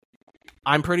mean,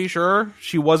 I'm pretty sure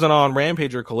she wasn't on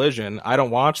Rampage or Collision. I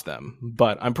don't watch them,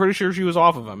 but I'm pretty sure she was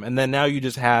off of them. And then now you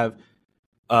just have,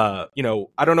 I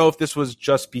don't know if this was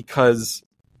just because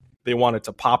they wanted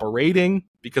to pop a rating,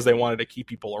 because they wanted to keep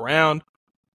people around.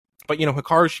 But,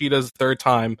 Hikaru Shida's third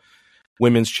time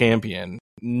women's champion.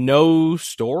 No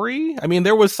story? I mean,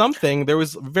 there was something. There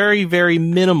was very, very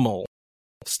minimal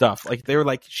stuff. Like, they were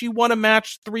like, she won a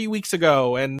match 3 weeks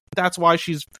ago, and that's why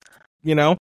she's,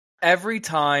 Every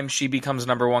time she becomes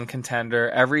number one contender,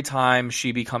 every time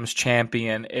she becomes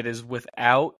champion, it is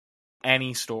without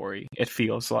any story, it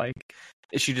feels like.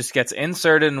 She just gets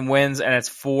inserted and wins, and it's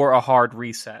for a hard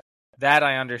reset. That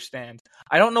I understand.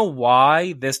 I don't know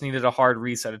why this needed a hard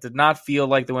reset. It did not feel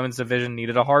like the women's division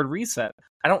needed a hard reset.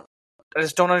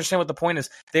 just don't understand what the point is.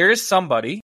 There is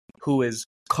somebody who is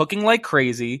cooking like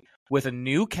crazy with a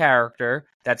new character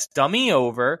that's dummy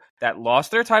over, that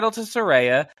lost their title to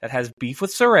Saraya, that has beef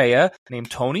with Saraya,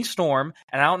 named Toni Storm,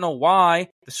 and I don't know why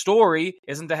the story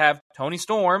isn't to have Toni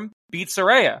Storm beat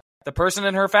Saraya, the person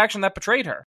in her faction that betrayed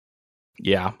her.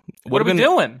 Yeah. What are we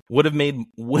doing? Would have made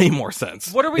way more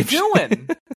sense. What are we doing?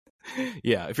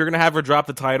 Yeah, if you're going to have her drop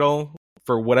the title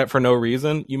for no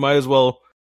reason, you might as well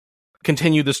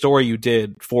continue the story you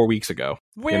did 4 weeks ago.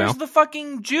 Where's the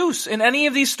fucking juice in any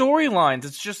of these storylines?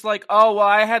 It's just like, oh, well,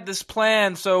 I had this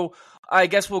plan, so I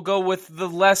guess we'll go with the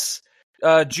less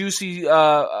juicy,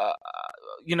 storyline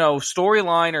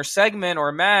or segment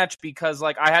or match because,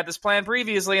 like, I had this plan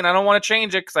previously and I don't want to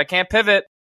change it because I can't pivot.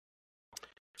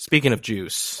 Speaking of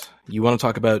juice, you want to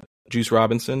talk about Juice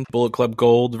Robinson, Bullet Club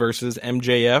Gold versus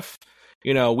MJF?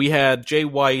 You know, we had Jay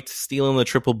White stealing the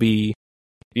Triple B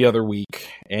the other week,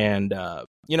 and I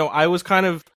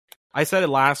said it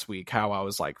last week how I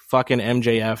was like, fucking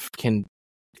MJF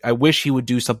I wish he would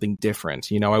do something different.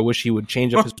 You know, I wish he would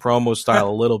change up his promo style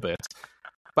a little bit.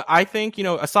 But I think,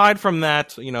 aside from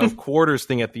that, quarters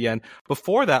thing at the end,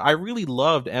 before that, I really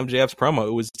loved MJF's promo.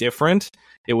 It was different.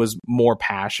 It was more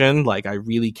passion. Like, I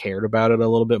really cared about it a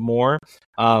little bit more.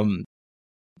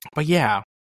 But yeah.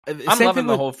 I'm loving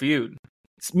the whole feud.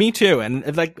 Me too. And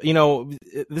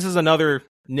this is another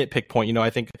nitpick point. I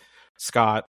think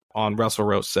Scott on Wrestle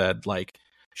Roast said, like,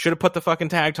 should have put the fucking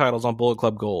tag titles on Bullet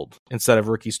Club Gold instead of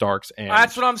Ricky Starks. And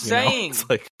that's what I'm saying.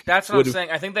 That's what I'm saying.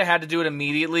 I think they had to do it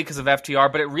immediately because of FTR,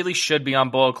 but it really should be on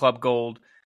Bullet Club Gold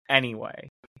anyway.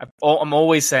 I'm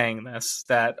always saying this,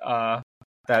 that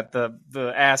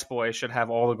the ass boy should have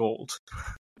all the gold.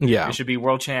 Yeah. They should be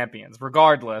world champions,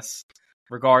 regardless.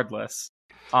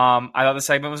 I thought the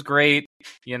segment was great.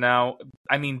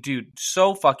 I mean, dude,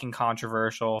 so fucking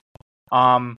controversial.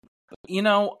 I'm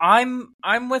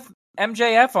with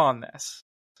MJF on this.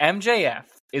 MJF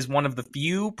is one of the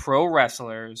few pro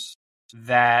wrestlers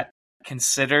that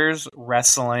considers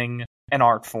wrestling an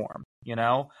art form.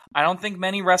 I don't think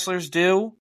many wrestlers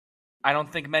do. I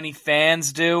don't think many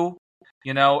fans do.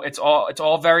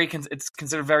 It's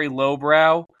considered very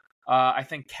lowbrow. I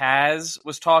think Kaz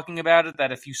was talking about it,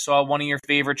 that if you saw one of your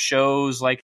favorite shows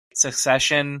like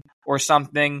Succession or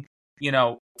something,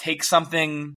 take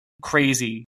something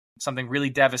crazy, something really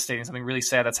devastating, something really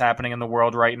sad that's happening in the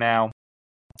world right now,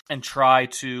 and try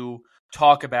to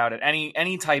talk about it.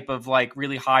 Any type of like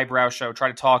really highbrow show, try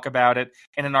to talk about it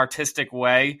in an artistic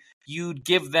way. You'd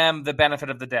give them the benefit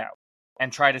of the doubt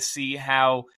and try to see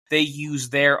how they use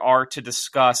their art to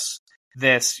discuss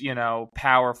this,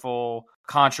 powerful,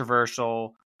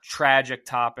 controversial, tragic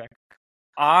topic.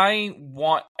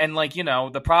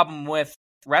 The problem with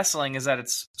wrestling is that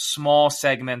it's small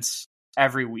segments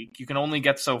every week. You can only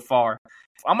get so far.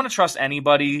 If I'm going to trust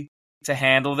anybody to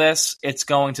handle this, it's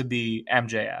going to be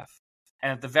MJF.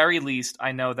 And at the very least,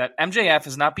 I know that MJF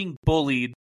is not being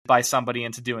bullied by somebody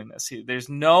into doing this. There's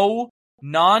no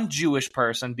non-Jewish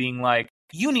person being like,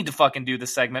 you need to fucking do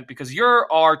this segment because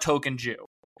you're our token Jew.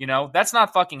 That's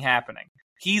not fucking happening.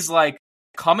 He's like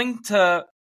coming to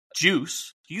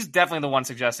Juice. He's definitely the one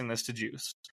suggesting this to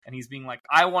Juice. And he's being like,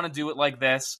 I want to do it like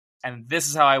this, and this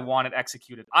is how I want it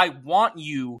executed. I want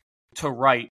you to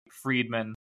write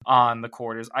Friedman on the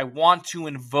quarters. I want to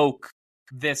invoke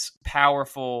this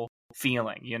powerful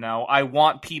feeling, I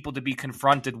want people to be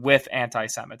confronted with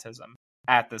anti-Semitism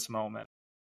at this moment.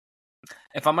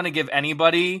 If I'm going to give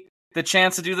anybody the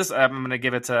chance to do this, I'm going to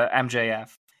give it to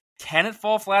MJF. Can it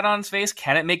fall flat on its face?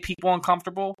 Can it make people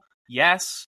uncomfortable?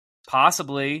 Yes.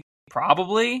 Possibly.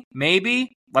 Probably.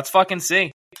 Maybe. Let's fucking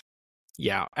see.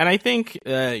 Yeah. And I think,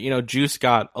 Juice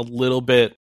got a little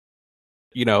bit,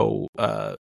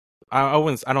 I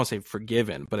don't say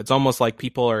forgiven, but it's almost like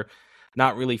people are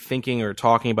not really thinking or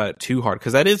talking about it too hard,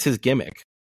 because that is his gimmick.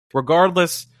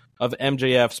 Regardless of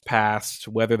MJF's past,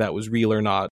 whether that was real or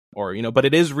not, or, but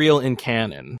it is real in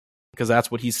canon. Because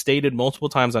that's what he's stated multiple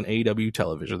times on AEW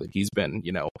television, that he's been,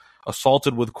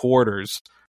 assaulted with quarters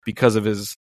because of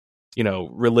his,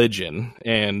 religion.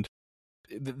 And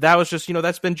that was just,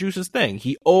 that's been Juice's thing.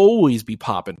 He always be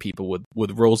popping people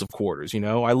with rolls of quarters,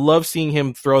 I love seeing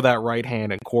him throw that right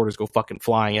hand and quarters go fucking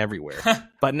flying everywhere.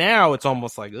 But now it's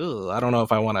almost like, ugh, I don't know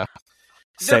if I want to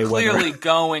say whether... They're clearly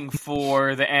going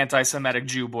for the anti-Semitic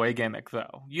Jew boy gimmick,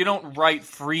 though. You don't write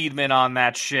Friedman on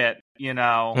that shit,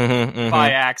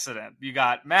 by accident. You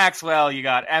got Maxwell, you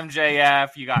got MJF,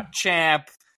 you got Champ.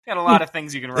 You got a lot of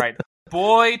things you can write.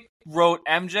 Boy wrote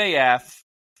MJF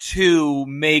to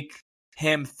make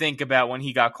him think about when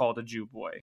he got called a Jew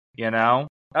boy.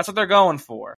 That's what they're going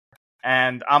for.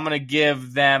 And I'm going to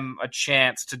give them a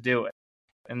chance to do it.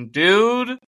 And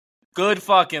dude, good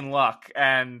fucking luck.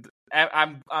 And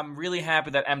I'm really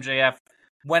happy that MJF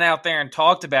went out there and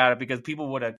talked about it, because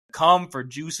people would have come for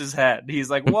Juice's head. He's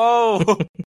like, whoa,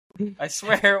 I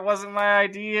swear it wasn't my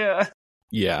idea.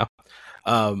 Yeah.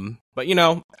 But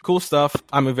cool stuff.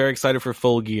 I'm very excited for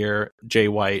Full Gear. Jay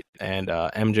White and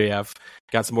MJF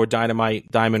got some more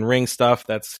Dynamite Diamond Ring stuff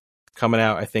that's coming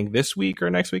out, I think, this week or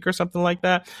next week or something like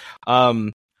that.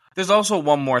 There's also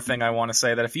one more thing I want to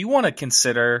say, that if you want to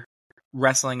consider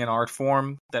wrestling an art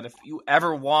form, that if you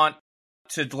ever want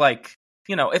to,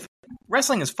 if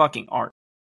wrestling is fucking art,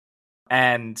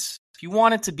 and if you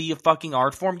want it to be a fucking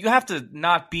art form, you have to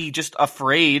not be just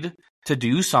afraid to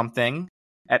do something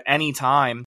at any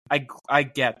time. I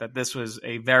get that this was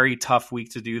a very tough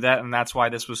week to do that, and that's why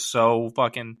this was so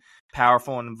fucking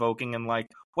powerful and invoking, and like,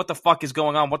 what the fuck is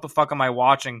going on? What the fuck am I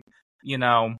watching?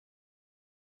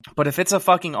 But if it's a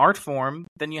fucking art form,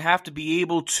 then you have to be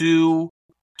able to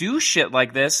do shit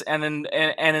like this and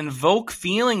invoke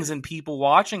feelings in people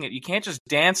watching it. You can't just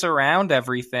dance around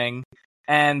everything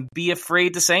and be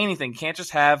afraid to say anything. You can't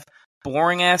just have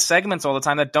boring ass segments all the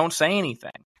time that don't say anything.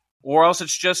 Or else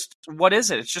it's just, what is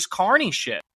it? It's just carny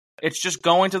shit. It's just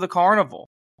going to the carnival.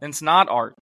 And it's not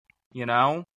art,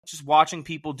 Just watching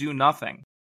people do nothing.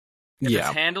 If it's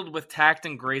handled with tact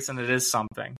and grace, and it is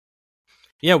something.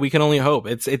 Yeah, we can only hope.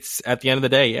 It's at the end of the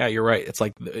day, yeah, you're right. It's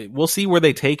like, we'll see where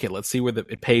they take it. Let's see where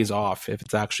it pays off, if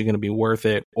it's actually going to be worth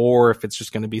it, or if it's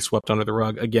just going to be swept under the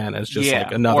rug again as just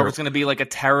like another. Or if it's going to be like a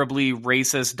terribly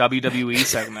racist WWE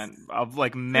segment of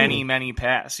like many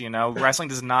past. Wrestling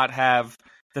does not have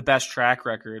the best track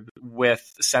record with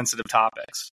sensitive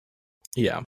topics.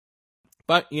 Yeah,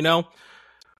 but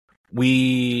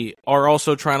we are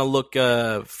also trying to look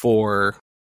for.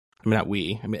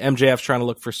 MJF's trying to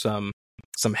look for some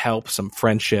help, some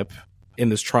friendship in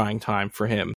this trying time for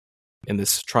him, in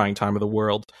this trying time of the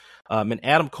world. And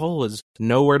Adam Cole is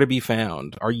nowhere to be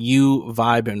found. Are you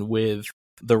vibing with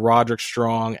the Roderick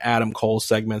Strong, Adam Cole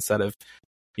segments that have,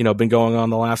 been going on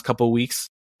the last couple of weeks?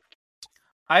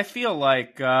 I feel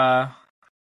like they're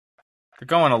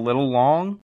going a little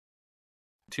long.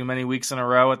 Too many weeks in a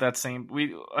row at that same.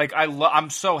 I'm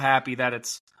so happy that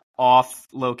it's off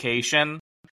location,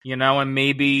 and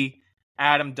maybe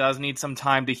Adam does need some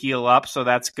time to heal up, so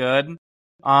that's good.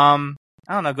 I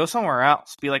don't know, go somewhere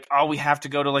else. Be like, oh, we have to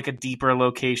go to like a deeper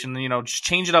location, just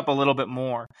change it up a little bit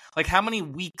more. Like, how many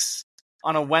weeks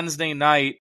on a Wednesday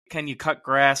night can you cut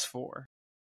grass for?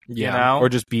 Yeah, or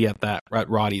just be at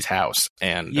Roddy's house.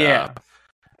 And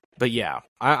but yeah,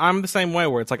 I'm the same way,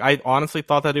 where it's like, I honestly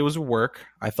thought that it was work.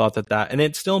 I thought that, and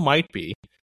it still might be,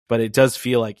 but it does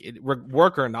feel like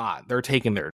work or not, they're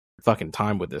taking their fucking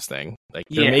time with this thing. Like,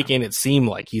 they're making it seem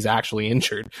like he's actually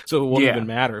injured, so it won't even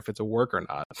matter if it's a work or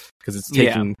not, because it's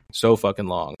taking so fucking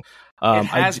long. It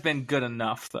has been good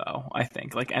enough, though, I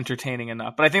think, like entertaining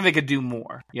enough, but I think they could do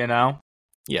more,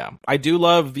 Yeah, I do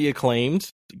love the Acclaimed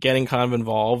getting kind of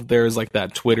involved. There's like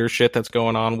that Twitter shit that's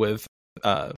going on with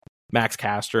Max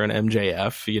Caster and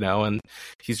MJF, and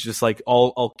he's just like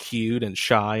all cute and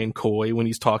shy and coy when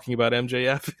he's talking about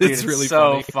MJF. It's really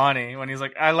so funny when he's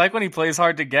like, I like when he plays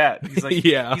hard to get. He's like,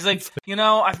 he's like,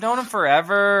 I've known him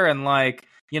forever, and like,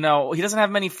 he doesn't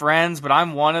have many friends, but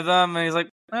I'm one of them. And he's like,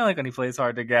 I like when he plays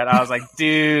hard to get. I was like,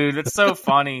 dude, it's so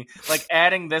funny. Like,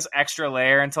 adding this extra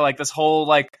layer into like this whole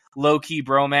like low-key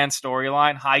bromance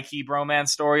storyline, high-key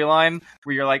bromance storyline,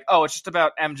 where you're like, oh, it's just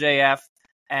about MJF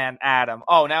and Adam.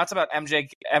 Oh, now it's about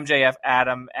MJF,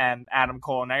 Adam, and Adam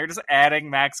Cole. Now you're just adding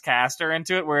Max Caster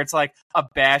into it, where it's like a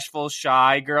bashful,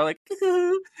 shy girl, like,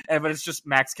 but it's just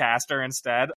Max Caster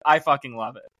instead. I fucking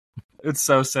love it. It's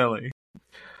so silly.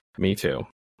 Me too.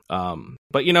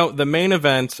 But the main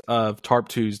event of Tarp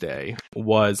Tuesday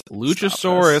was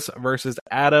Luchasaurus versus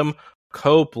Adam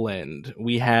Copeland.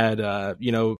 We had,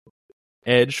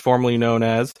 Edge, formerly known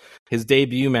as, his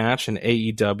debut match in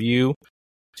AEW.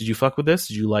 Did you fuck with this?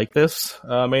 Did you like this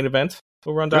main event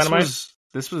over on Dynamite?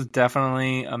 This was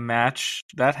definitely a match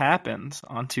that happened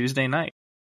on Tuesday night.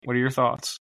 What are your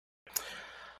thoughts?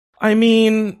 I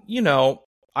mean,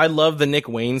 I love the Nick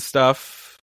Wayne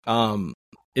stuff.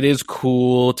 It is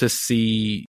cool to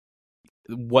see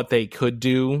what they could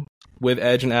do with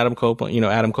Edge and Adam Copeland.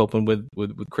 Adam Copeland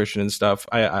with Christian and stuff.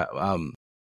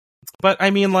 But I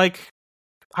mean, like,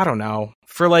 I don't know.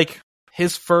 For like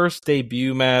his first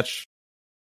debut match,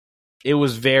 it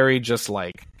was very just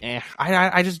like,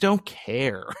 I just don't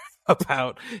care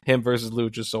about him versus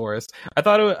Luchasaurus. I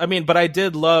thought but I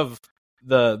did love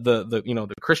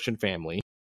the Christian family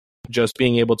just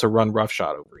being able to run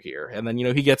roughshod over here. And then,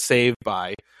 he gets saved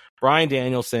by Bryan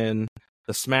Danielson,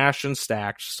 the Smash and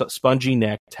Stacked Spongy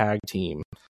Neck tag team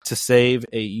to save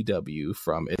AEW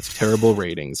from its terrible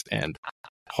ratings and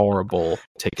horrible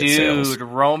ticket sales. Dude,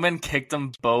 Roman kicked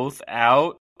them both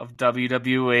out of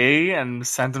WWE and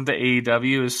sent them to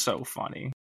AEW is so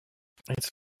funny.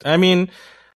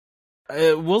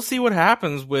 We'll see what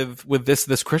happens with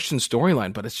this Christian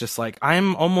storyline, but it's just like,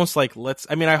 I'm almost like,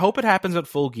 I hope it happens at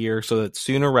Full Gear so that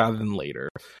sooner rather than later,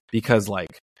 because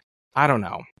like, I don't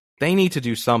know. They need to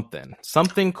do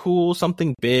something cool,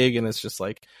 something big, and it's just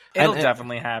like... It'll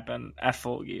definitely happen at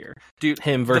Full Gear. Dude,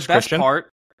 him versus the best Christian?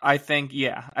 part, I think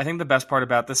the best part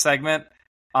about this segment,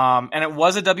 and it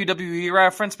was a WWE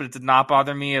reference, but it did not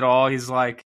bother me at all.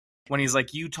 When he's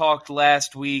like, you talked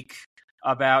last week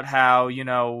about how,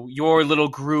 your little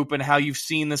group and how you've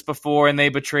seen this before and they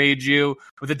betrayed you,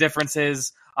 but the difference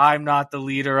is, I'm not the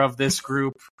leader of this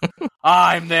group.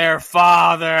 I'm their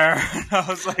father. And I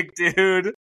was like,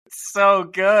 dude... So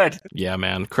good. Yeah,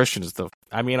 man. Christian is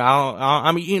I'm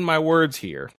eating my words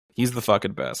here. He's the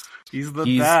fucking best. He's the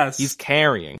best. He's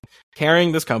carrying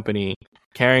this company,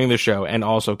 carrying the show, and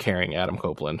also carrying Adam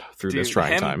Copeland through this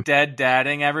trying time.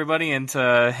 Dadding everybody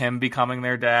into him becoming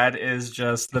their dad is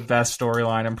just the best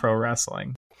storyline in pro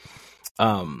wrestling.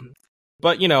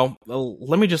 But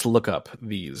let me just look up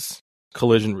these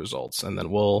Collision results, and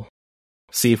then we'll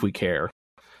see if we care.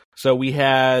 So we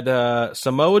had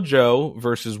Samoa Joe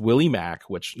versus Willie Mack,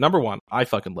 which, number one, I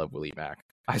fucking love Willie Mack.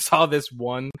 I saw this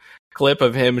one clip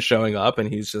of him showing up, and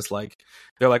he's just like,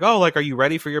 they're like, oh, like, are you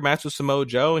ready for your match with Samoa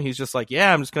Joe? And he's just like,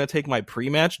 yeah, I'm just going to take my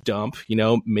pre-match dump,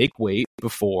 make weight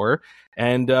before,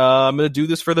 and I'm going to do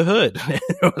this for the hood.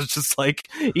 It was just like,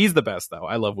 he's the best, though.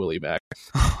 I love Willie Mack.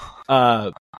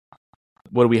 What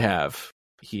do we have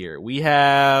here? We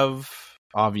have,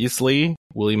 obviously,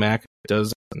 Willie Mack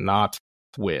does not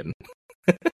win.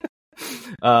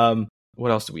 What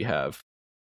else do we have?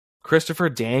 Christopher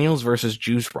Daniels versus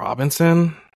Juice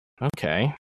Robinson.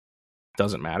 Okay.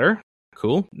 Doesn't matter.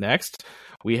 Cool. Next,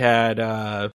 we had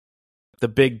the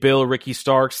Big Bill Ricky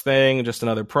Starks thing, just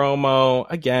another promo.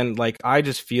 Again, like, I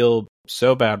just feel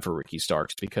so bad for Ricky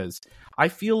Starks because I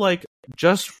feel like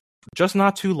just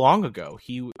not too long ago,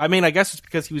 I guess it's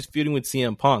because he was feuding with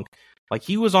CM Punk. Like,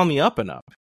 he was on the up and up.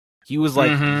 He was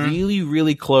like really,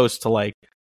 really close to like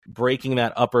breaking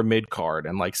that upper mid card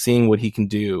and like seeing what he can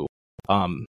do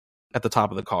at the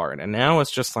top of the card. And now it's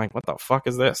just like, what the fuck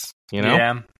is this?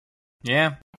 Yeah.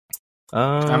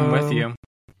 I'm with you.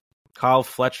 Kyle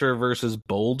Fletcher versus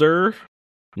Boulder.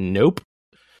 Nope.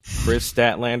 Chris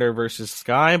Statlander versus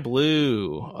Sky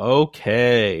Blue.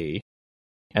 Okay.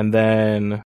 And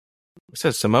then it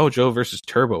says Samoa Joe versus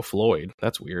Turbo Floyd.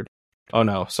 That's weird. Oh,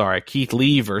 no, sorry. Keith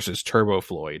Lee versus Turbo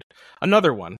Floyd.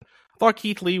 Another one. I thought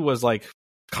Keith Lee was, like,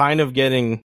 kind of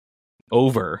getting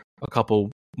over a couple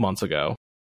months ago.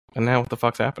 And now what the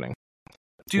fuck's happening?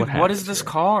 Dude, what is this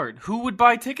card? Who would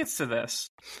buy tickets to this?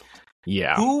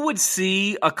 Yeah. Who would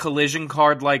see a Collision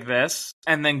card like this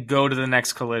and then go to the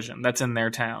next Collision that's in their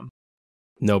town?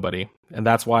 Nobody. And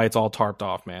that's why it's all tarped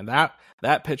off, man.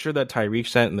 That picture that Tyreek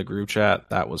sent in the group chat,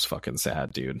 that was fucking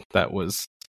sad, dude.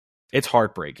 It's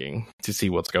heartbreaking to see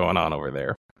what's going on over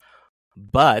there.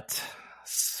 But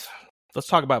let's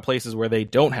talk about places where they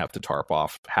don't have to tarp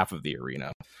off half of the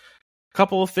arena. A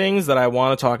couple of things that I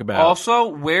want to talk about. Also,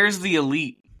 where's the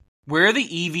elite? Where are the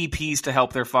EVPs to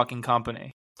help their fucking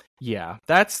company? Yeah,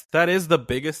 that is the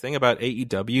biggest thing about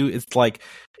AEW. It's like,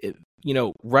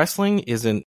 wrestling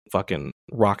isn't fucking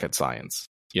rocket science.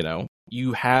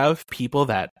 You have people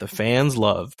that the fans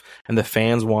love and the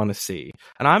fans want to see.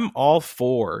 And I'm all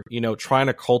for, trying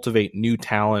to cultivate new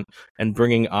talent and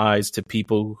bringing eyes to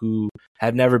people who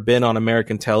have never been on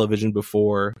American television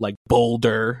before, like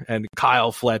Boulder and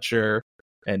Kyle Fletcher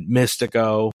and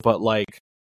Mystico. But like,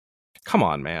 come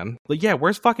on, man. Like, yeah,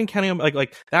 where's fucking Kenny Omega?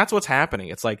 Like that's what's happening.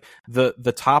 It's like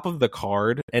the top of the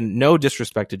card, and no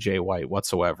disrespect to Jay White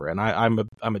whatsoever. And I'm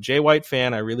a Jay White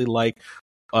fan. I really like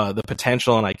the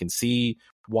potential, and I can see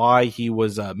why he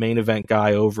was a main event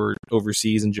guy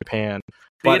overseas in Japan.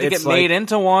 But he had to get made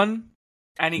into one,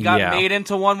 and he got made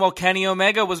into one while Kenny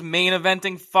Omega was main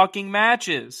eventing fucking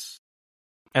matches.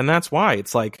 And that's why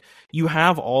it's like you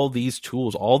have all these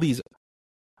tools, all these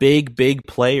big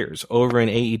players over in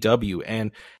AEW,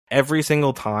 and every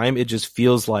single time it just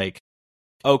feels like,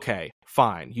 okay,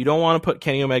 fine. You don't want to put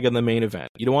Kenny Omega in the main event.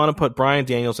 You don't want to put Bryan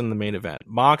Danielson in the main event.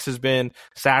 Mox has been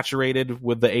saturated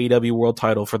with the AEW world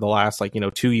title for the last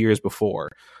 2 years before.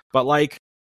 But like,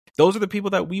 those are the people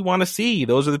that we want to see.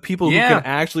 Those are the people who can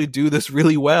actually do this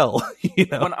really well.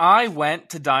 When I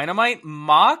went to Dynamite,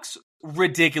 Mox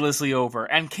ridiculously over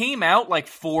and came out like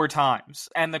 4 times,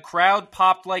 and the crowd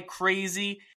popped like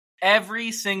crazy.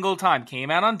 Every single time.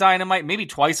 Came out on Dynamite, maybe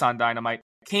twice on Dynamite.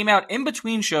 Came out in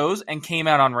between shows and came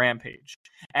out on Rampage.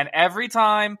 And every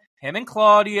time, him and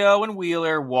Claudio and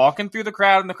Wheeler walking through the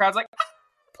crowd, and the crowd's like,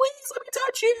 please let me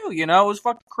touch you. You know, it was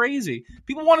fucking crazy.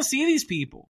 People want to see these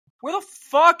people. Where the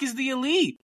fuck is the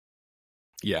Elite?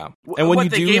 Yeah. And when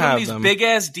they gave him these big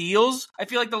ass deals? I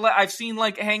feel like I've seen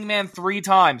like Hangman 3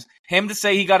 times. Him to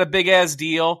say he got a big ass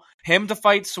deal, him to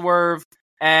fight Swerve,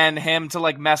 and him to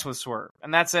like mess with Swerve.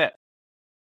 And that's it.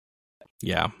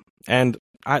 Yeah. And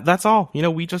that's all. You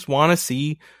know, we just want to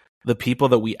see the people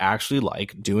that we actually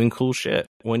like doing cool shit.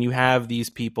 When you have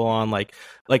these people on like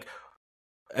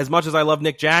as much as I love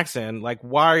Nick Jackson, like,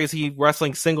 why is he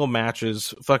wrestling single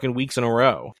matches fucking weeks in a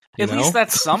row? At least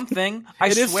that's something. I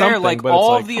swear, like,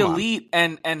 all of the Elite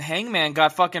and Hangman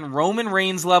got fucking Roman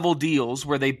Reigns level deals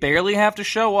where they barely have to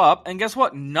show up. And guess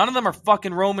what? None of them are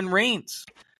fucking Roman Reigns.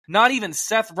 Not even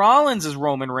Seth Rollins is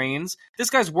Roman Reigns. This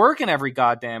guy's working every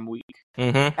goddamn week.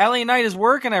 Mm-hmm. LA Knight is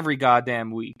working every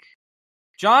goddamn week.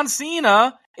 John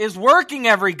Cena is working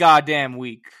every goddamn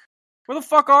week. Where the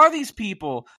fuck are these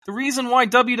people? The reason why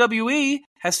WWE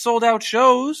has sold out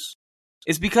shows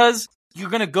is because you're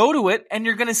going to go to it and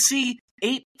you're going to see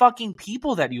 8 fucking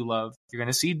people that you love. You're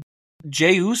going to see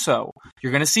Jey Uso.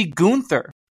 You're going to see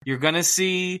Gunther. You're going to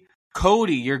see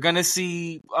Cody. You're going to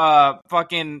see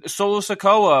fucking Solo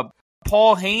Sikoa,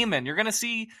 Paul Heyman. You're going to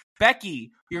see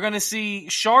Becky. You're going to see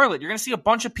Charlotte. You're going to see a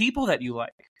bunch of people that you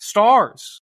like.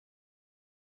 Stars.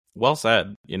 Well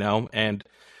said, you know, and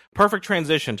perfect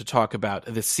transition to talk about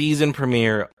the season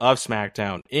premiere of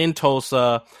SmackDown in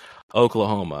Tulsa,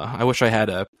 Oklahoma. I wish I had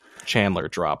a Chandler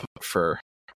drop for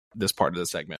this part of the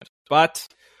segment. But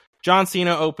John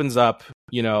Cena opens up,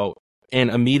 you know, and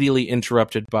immediately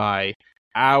interrupted by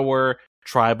our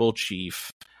tribal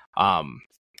chief.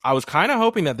 I was kind of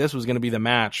hoping that this was going to be the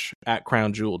match at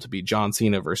Crown Jewel to be John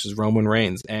Cena versus Roman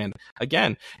Reigns. And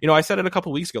again, you know, I said it a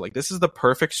couple weeks ago, like, this is the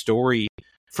perfect story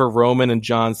for Roman and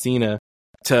John Cena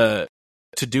to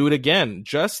do it again.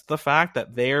 Just the fact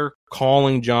that they're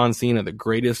calling John Cena the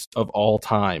greatest of all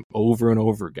time over and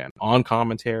over again on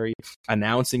commentary,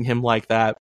 announcing him like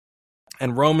that.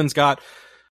 And Roman's got,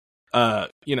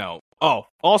 you know, oh,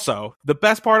 also, the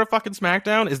best part of fucking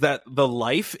SmackDown is that the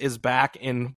life is back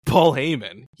in Paul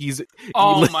Heyman.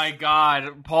 My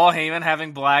God. Paul Heyman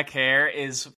having black hair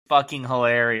is fucking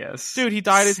hilarious. Dude, he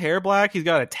dyed his hair black. He's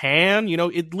got a tan. You know,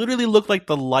 it literally looked like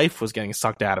the life was getting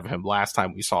sucked out of him last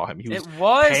time we saw him. It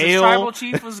was. Pale. His tribal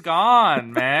chief was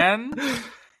gone, man.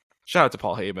 Shout out to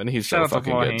Paul Heyman. He's so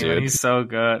fucking good, dude. He's so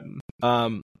good.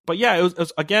 But yeah, it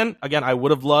was again, I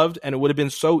would have loved, and it would have been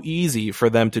so easy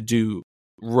for them to do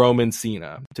Roman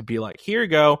Cena, to be like, here you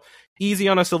go, easy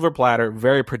on a silver platter,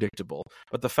 very predictable.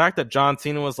 But the fact that John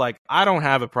Cena was like, I don't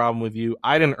have a problem with you,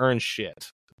 I didn't earn shit.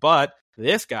 But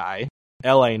this guy,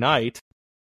 LA Knight,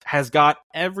 has got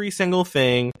every single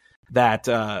thing that,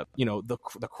 you know, the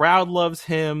crowd loves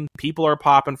him, people are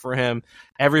popping for him,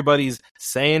 everybody's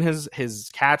saying his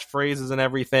catchphrases and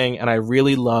everything, and I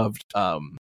really loved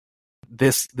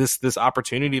this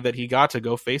opportunity that he got to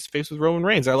go face to face with Roman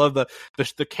Reigns. I love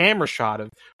the camera shot of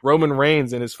Roman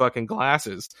Reigns in his fucking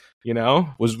glasses, you know,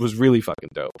 was really fucking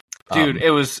dope. Dude,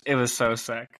 it was so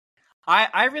sick.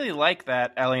 I really like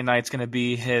that LA Knight's going to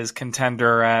be his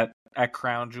contender at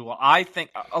Crown Jewel. I think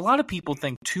a lot of people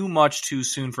think too much too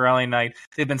soon for LA Knight.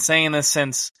 They've been saying this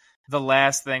since the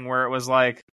last thing where it was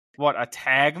like, what, a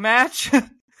tag match?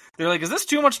 They're like, is this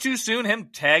too much too soon? Him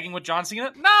tagging with John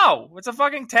Cena? No! It's a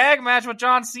fucking tag match with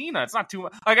John Cena. It's not too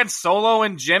much. Against Solo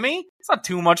and Jimmy? It's not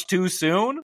too much too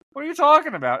soon. What are you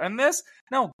talking about? And this?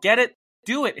 No, get it.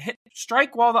 Do it.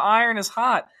 Strike while the iron is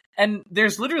hot. And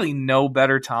there's literally no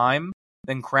better time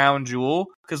than Crown Jewel.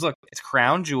 Because look, it's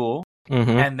Crown Jewel.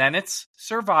 Mm-hmm. And then it's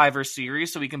Survivor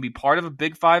Series, so he can be part of a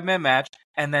big 5-man match.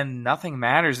 And then nothing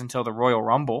matters until the Royal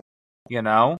Rumble. You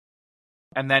know?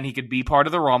 And then he could be part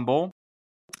of the Rumble.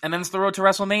 And then it's the road to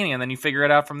WrestleMania, and then you figure it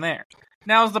out from there.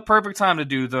 Now is the perfect time to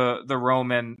do the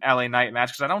Roman LA Knight match,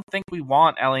 because I don't think we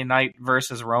want LA Knight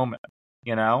versus Roman,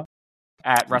 you know,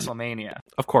 at WrestleMania.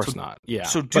 Of course not. Yeah.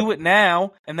 So do it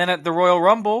now, and then at the Royal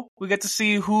Rumble, we get to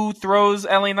see who throws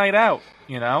LA Knight out,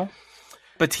 you know?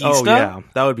 Batista? Oh, yeah.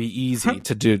 That would be easy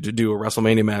to do a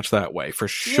WrestleMania match that way, for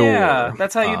sure. Yeah,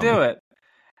 that's how you do it.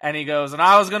 And he goes, and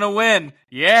I was going to win.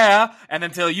 Yeah. And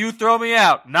until you throw me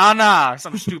out. Nah.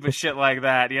 Some stupid shit like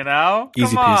that, you know?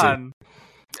 Easy Come peasy. on.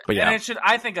 But yeah. And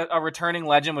I think a returning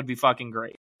legend would be fucking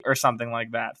great. Or something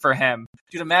like that for him.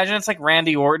 Dude, imagine it's like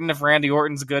Randy Orton. If Randy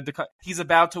Orton's good, he's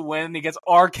about to win and he gets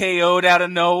RKO'd out of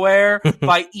nowhere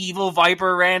by evil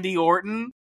Viper Randy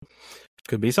Orton.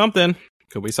 Could be something.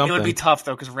 Could be something. It would be tough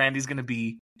though, because Randy's going to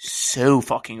be so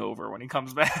fucking over when he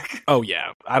comes back. Oh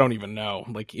yeah, I don't even know.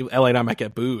 Like LA Knight might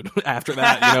get booed after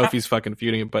that, if he's fucking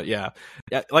feuding him. But yeah,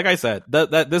 like I said,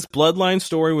 that this bloodline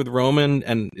story with Roman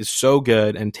and is so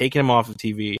good, and taking him off of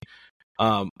TV.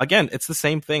 Again, it's the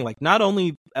same thing. Like not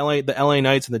only the LA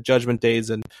Knights and the Judgment Days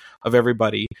and of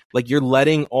everybody, like you're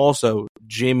letting also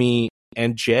Jimmy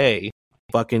and Jay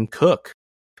fucking cook,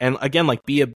 and again,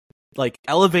 like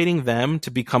elevating them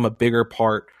to become a bigger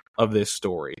part of this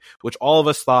story, which all of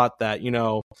us thought that,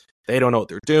 they don't know what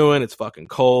they're doing. It's fucking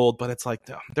cold, but it's like,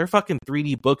 they're fucking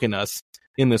 3D booking us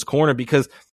in this corner, because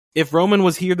if Roman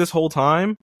was here this whole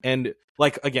time, and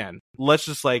like, again, let's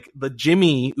just like the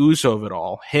Jimmy Uso of it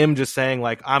all, him just saying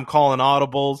like, I'm calling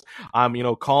audibles, I'm,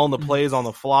 calling the plays on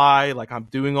the fly, like I'm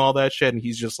doing all that shit. And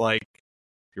he's just like,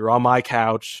 you're on my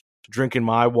couch, drinking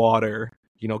my water,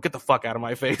 get the fuck out of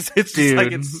my face. It's just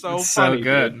like, it's so funny. So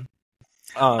good.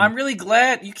 I'm really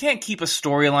glad you can't keep a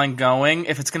storyline going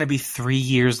if it's going to be 3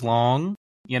 years long.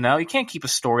 You can't keep a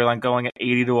storyline going at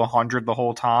 80 to 100 the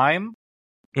whole time.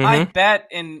 Mm-hmm. I bet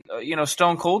in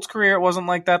Stone Cold's career it wasn't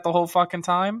like that the whole fucking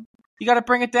time. You got to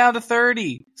bring it down to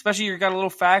 30, especially you got a little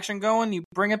faction going. You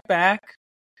bring it back,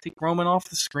 take Roman off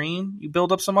the screen. You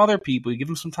build up some other people. You give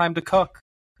them some time to cook.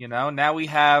 Now we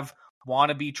have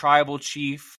wannabe tribal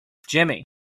chief Jimmy,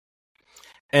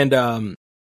 and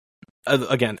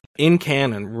again, in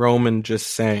canon, Roman just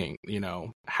saying,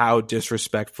 how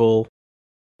disrespectful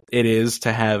it is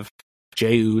to have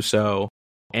Jey Uso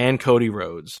and Cody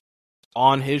Rhodes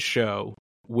on his show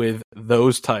with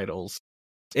those titles.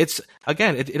 It's,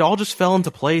 again, it all just fell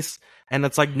into place, and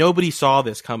it's like nobody saw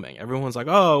this coming. Everyone's like,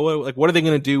 oh, what are they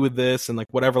going to do with this? And like,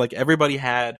 whatever, like everybody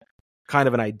had kind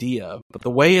of an idea, but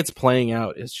the way it's playing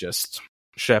out is just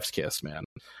chef's kiss, man.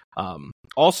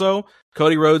 Also,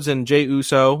 Cody Rhodes and Jey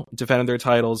Uso defended their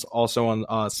titles also on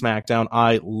SmackDown.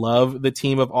 I love the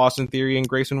team of Austin Theory and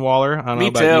Grayson Waller. I don't know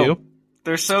about you.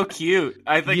 They're so cute.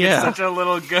 I think it's such a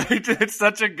it's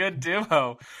such a good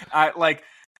duo.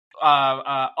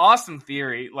 Austin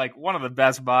Theory, like one of the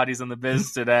best bodies in the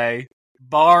biz today,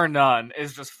 bar none,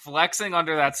 is just flexing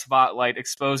under that spotlight,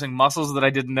 exposing muscles that I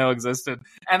didn't know existed.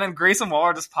 And then Grayson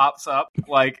Waller just pops up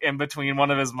like in between one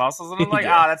of his muscles, and I'm like,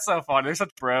 that's so fun. They're such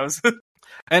bros.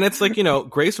 And it's like,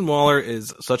 Grayson Waller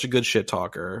is such a good shit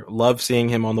talker. Love seeing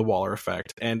him on the Waller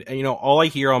Effect. And all I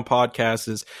hear on podcasts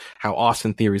is how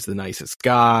Austin Theory's the nicest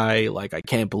guy. Like, I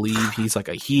can't believe he's like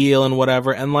a heel and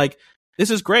whatever. And like, this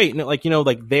is great. And like,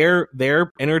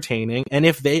 they're entertaining. And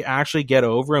if they actually get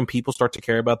over and people start to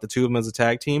care about the two of them as a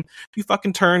tag team, you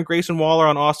fucking turn Grayson Waller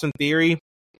on Austin Theory.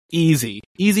 Easy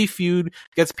feud,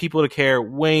 gets people to care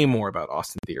way more about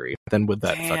Austin Theory than with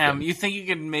that. Damn, you think you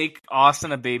can make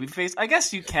Austin a babyface? I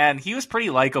guess you can. He was pretty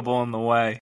likable in the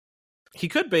way. He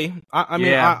could be.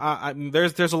 I mean,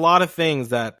 there's a lot of things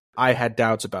that I had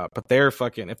doubts about, but they're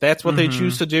fucking. If that's what they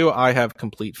choose to do, I have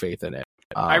complete faith in it.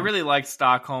 I really liked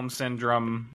Stockholm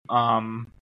Syndrome,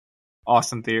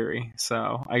 Austin Theory,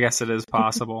 so I guess it is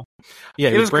possible. Yeah,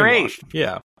 it was great.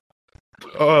 Yeah,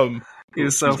 he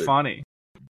was so funny.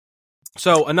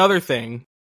 So another thing,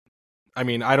 I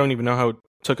mean, I don't even know how it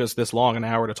took us this long, an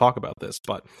hour to talk about this,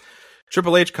 but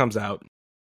Triple H comes out,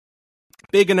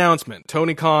 big announcement,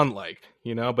 Tony Khan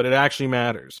but it actually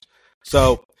matters.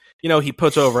 So, he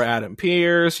puts over Adam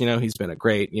Pearce, he's been a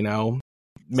great,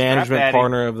 management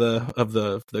partner of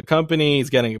the company, he's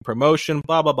getting a promotion,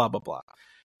 blah, blah, blah, blah, blah.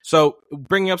 So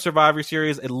bringing up Survivor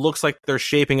Series, it looks like they're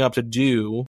shaping up to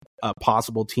do a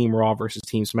possible Team Raw versus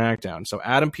Team SmackDown. So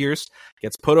Adam Pearce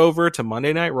gets put over to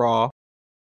Monday Night Raw,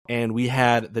 and we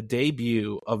had the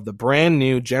debut of the brand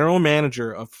new general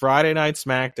manager of Friday Night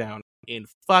SmackDown in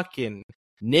fucking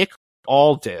Nick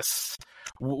Aldis.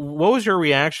 What was your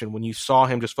reaction when you saw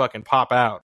him just fucking pop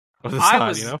out of the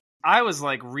side, I was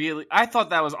like, really, I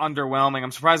thought that was underwhelming.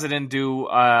 I'm surprised they didn't do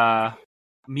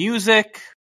music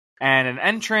and an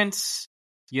entrance,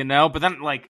 but then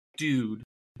like, dude,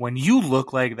 when you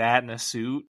look like that in a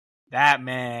suit, that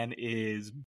man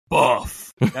is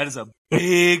buff. That is a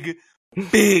big,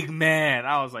 big man.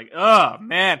 I was like, oh,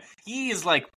 man. He is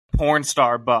like porn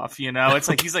star buff, It's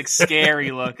like he's like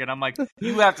scary looking. I'm like,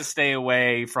 you have to stay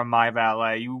away from my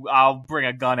valet. I'll bring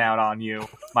a gun out on you,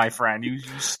 my friend. You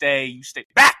stay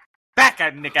back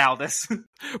at Nick Aldis.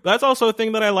 That's also a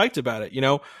thing that I liked about it,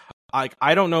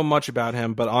 I don't know much about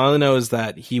him, but all I know is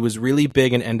that he was really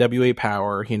big in NWA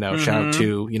Power. Shout out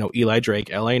to Eli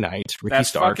Drake, LA Knight, Ricky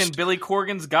Starks. That's fucking Billy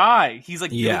Corgan's guy. He's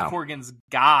like Billy Corgan's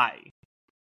guy.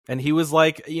 And he was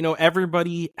like,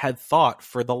 everybody had thought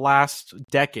for the last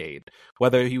decade,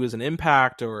 whether he was an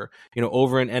Impact or,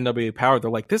 over in NWA Power,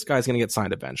 they're like, this guy's going to get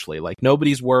signed eventually. Like,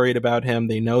 nobody's worried about him.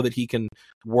 They know that he can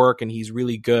work and he's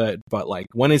really good. But, like,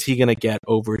 when is he going to get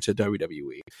over to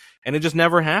WWE? And it just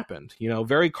never happened,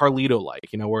 very Carlito-like,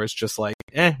 where it's just like,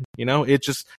 it's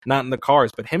just not in the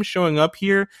cards. But him showing up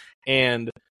here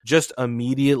and just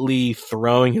immediately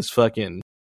throwing his fucking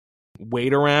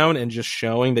weight around and just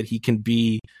showing that he can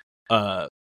be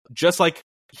just like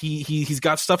he's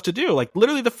got stuff to do. Like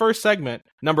literally the first segment,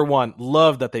 number one,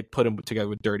 love that they put him together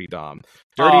with Dirty Dom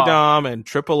and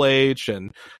Triple H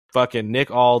and fucking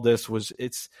Nick Aldis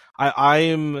I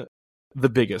am the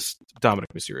biggest Dominic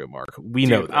Mysterio mark. We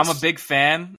know this. I'm a big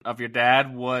fan of your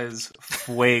dad was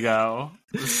Fuego.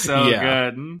 So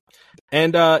good.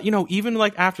 And even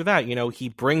like after that, he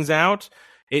brings out,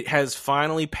 it has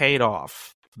finally paid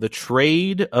off. The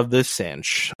trade of the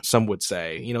cinch, some would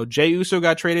say. Jey Uso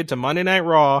got traded to Monday Night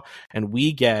Raw, and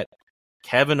we get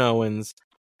Kevin Owens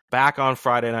back on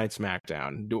Friday Night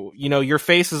SmackDown. Your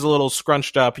face is a little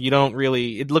scrunched up. You don't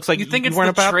really. It looks like you think it's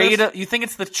weren't the about trade. This? You think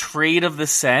it's the trade of the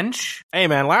cinch? Hey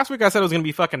man, last week I said it was going to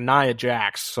be fucking Nia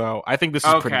Jax, so I think this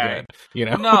is pretty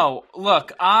good. No,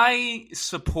 look, I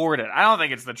support it. I don't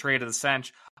think it's the trade of the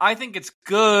cinch. I think it's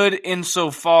good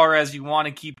insofar as you want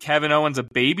to keep Kevin Owens a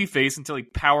babyface until he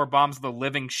power bombs the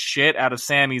living shit out of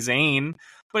Sami Zayn.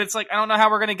 But it's like, I don't know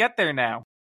how we're going to get there now.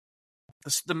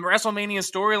 The WrestleMania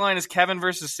storyline is Kevin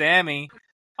versus Sami,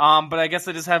 but I guess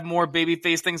they just have more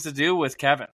babyface things to do with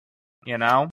Kevin,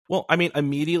 Well, I mean,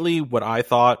 immediately what I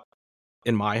thought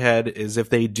in my head is if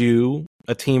they do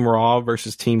a Team Raw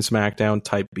versus Team SmackDown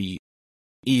type beat,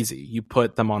 easy. You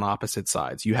put them on opposite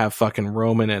sides. You have fucking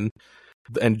Roman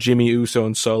and Jimmy Uso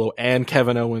and Solo and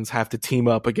Kevin Owens have to team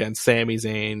up against Sami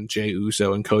Zayn, Jey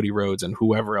Uso, and Cody Rhodes and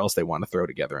whoever else they want to throw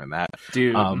together in that.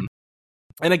 Dude.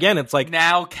 And again, it's like...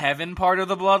 Now Kevin part of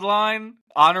the bloodline?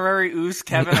 Honorary Uso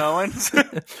Kevin Owens?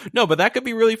 No, but that could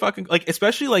be really fucking... Like,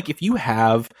 especially like if you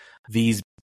have these...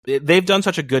 They've done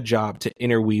such a good job to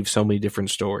interweave so many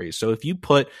different stories. So if you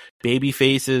put baby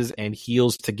faces and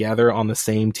heels together on the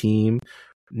same team...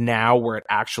 now where it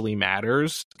actually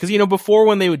matters, because before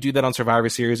when they would do that on Survivor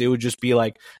Series, it would just be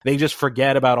like they just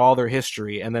forget about all their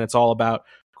history and then it's all about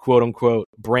quote unquote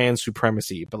brand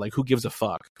supremacy, but like who gives a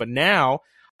fuck. But now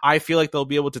I feel like they'll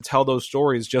be able to tell those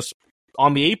stories just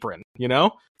on the apron,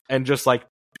 and just like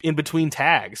in between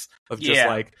tags of just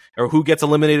like, or who gets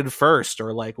eliminated first,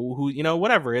 or like who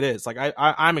whatever it is. Like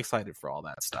I'm excited for all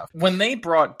that stuff. When they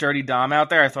brought Dirty Dom out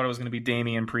there, I thought it was going to be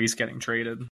Damian Priest getting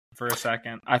traded. For a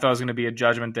second, I thought it was going to be a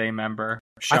Judgment Day member.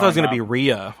 I thought it was going to be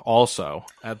Rhea also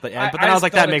at the end, but then I was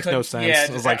like, that makes no sense. Yeah,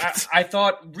 I was like, I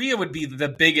thought Rhea would be the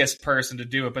biggest person to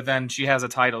do it, but then she has a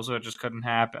title, so it just couldn't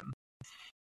happen.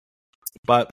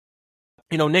 But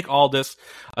Nick Aldis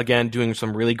again doing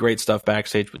some really great stuff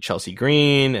backstage with Chelsea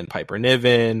Green and Piper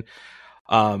Niven.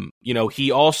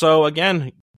 He also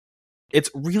again, it's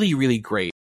really really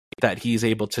great that he's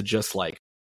able to just like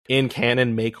in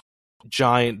canon make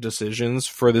giant decisions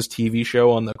for this TV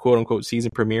show on the quote unquote season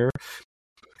premiere.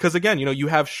 Because again, you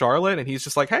have Charlotte and he's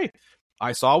just like, hey,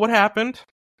 I saw what happened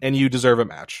and you deserve a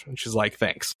match. And she's like,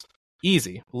 thanks.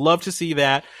 Easy. Love to see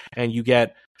that. And you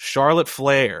get Charlotte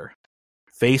Flair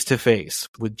face to face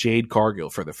with Jade Cargill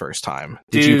for the first time.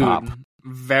 Did you pop?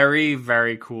 Very,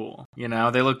 very cool.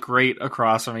 They look great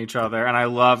across from each other. And I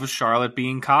love Charlotte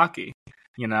being cocky,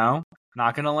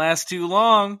 Not going to last too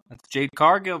long. That's Jade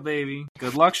Cargill, baby.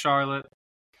 Good luck, Charlotte.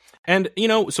 And,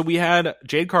 so we had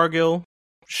Jade Cargill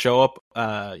show up,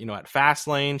 at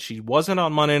Fastlane. She wasn't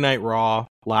on Monday Night Raw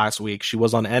last week. She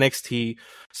was on NXT,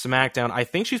 SmackDown. I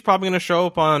think she's probably going to show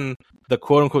up on the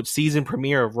quote-unquote season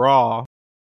premiere of Raw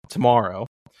tomorrow.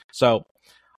 So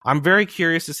I'm very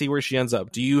curious to see where she ends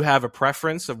up. Do you have a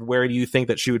preference of where do you think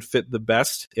that she would fit the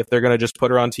best if they're going to just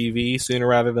put her on TV sooner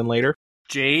rather than later?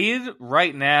 Jade,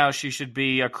 right now, she should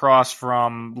be across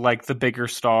from, like, the bigger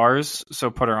stars, so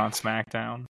put her on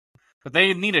SmackDown. But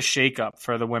they need a shakeup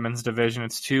for the women's division.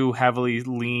 It's too heavily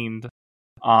leaned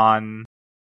on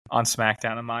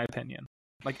SmackDown, in my opinion.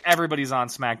 Like, everybody's on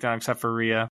SmackDown except for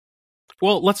Rhea.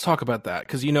 Well, let's talk about that,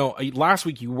 because, last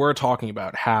week you were talking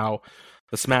about how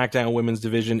the SmackDown women's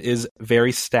division is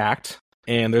very stacked,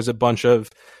 and there's a bunch of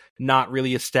not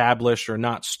really established or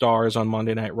not stars on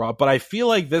Monday Night Raw. But I feel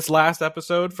like this last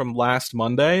episode from last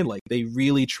Monday, like they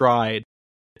really tried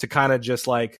to kind of just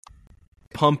like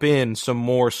pump in some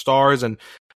more stars and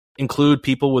include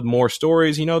people with more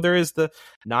stories. There is the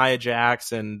Nia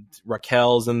Jax and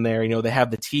Raquel's in there. They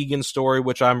have the Tegan story,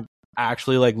 which I'm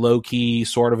actually like low key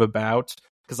sort of about,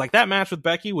 because like that match with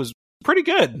Becky was pretty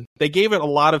good. They gave it a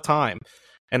lot of time.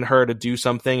 and her to do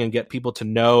something and get people to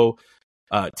know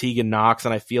Tegan Nox.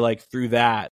 And I feel like through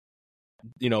that,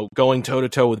 going toe to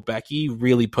toe with Becky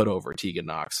really put over Tegan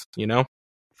Nox,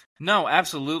 No,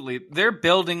 absolutely. They're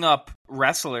building up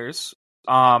wrestlers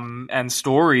and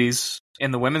stories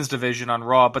in the women's division on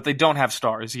Raw, but they don't have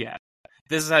stars yet.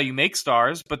 This is how you make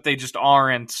stars, but they just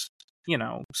aren't,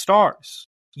 stars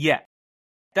yet.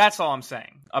 That's all I'm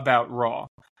saying about Raw.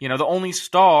 The only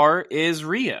star is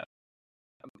Rhea.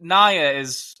 Nia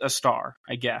is a star,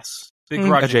 I guess.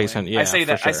 Begrudgingly. Adjacent, yeah. I say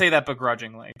that. For sure. I say that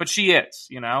begrudgingly, but she is.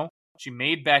 She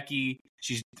made Becky.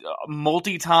 She's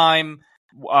multi-time,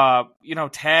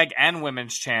 tag and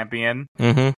women's champion.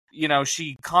 Mm-hmm.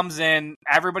 She comes in.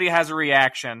 Everybody has a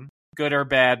reaction, good or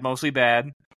bad, mostly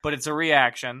bad, but it's a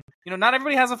reaction. Not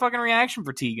everybody has a fucking reaction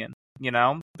for Tegan.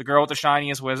 The girl with the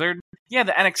shiniest wizard. Yeah,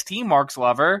 the NXT marks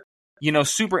love her.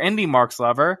 Super indie marks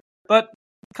love her. But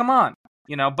come on.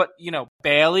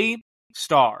 Bayley,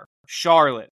 star.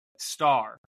 Charlotte,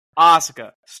 star.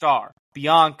 Asuka, star.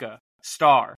 Bianca,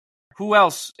 star. Who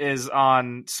else is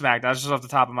on SmackDown? That's just off the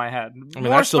top of my head.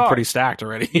 That's still pretty stacked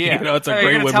already. Yeah. It's a great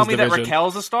women's division. You're going to tell me that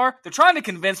Raquel's a star? They're trying to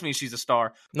convince me she's a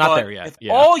star. Not there yet.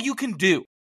 If all you can do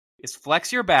is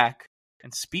flex your back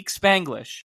and speak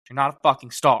Spanglish, you're not a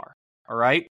fucking star. All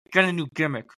right? Get a new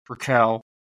gimmick, Raquel.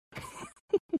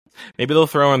 Maybe they'll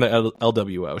throw in the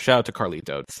LWO. Shout out to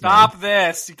Carlito. Stop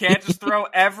this. You can't just throw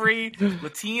every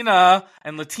Latina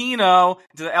and Latino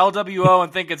into the LWO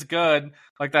and think it's good.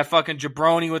 Like that fucking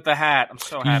jabroni with the hat. I'm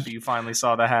so happy you finally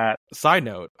saw the hat. Side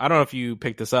note, I don't know if you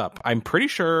picked this up. I'm pretty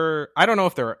sure, I don't know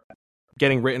if they're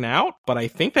getting written out, but I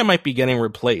think they might be getting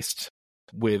replaced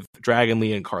with Dragon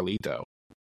Lee and Carlito.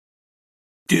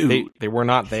 Dude. They were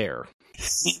not there.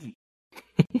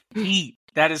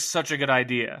 That is such a good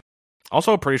idea.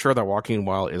 Also, pretty sure that Joaquin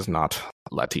Wild is not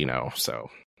Latino, so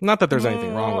not that there's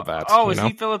anything wrong with that. Oh, is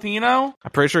he Filipino?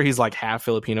 I'm pretty sure he's like half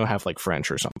Filipino, half like French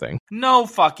or something. No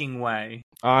fucking way.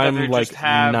 I'm like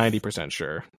 90%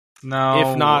 sure. No,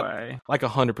 if not way. Like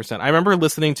 100%. I remember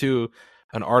listening to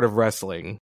an Art of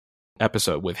Wrestling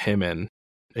episode with him, and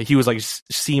he was like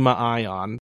Sema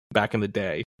Ion back in the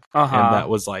day, and that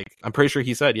was like, I'm pretty sure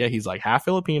he said, yeah, he's like half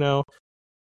Filipino,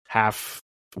 half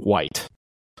white.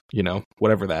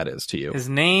 Whatever that is to you. His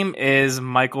name is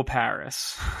Michael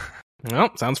Paris.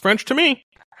 Well, sounds French to me.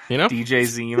 DJ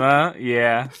Zima.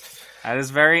 Yeah. That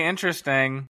is very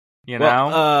interesting.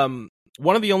 One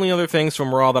of the only other things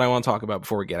from Raw that I want to talk about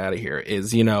before we get out of here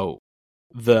is,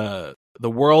 the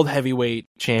World Heavyweight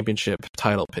Championship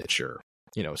title picture.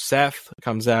 Seth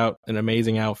comes out in an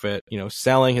amazing outfit,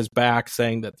 selling his back,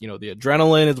 saying that, the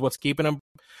adrenaline is what's keeping him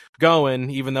going,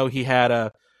 even though he had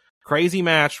a crazy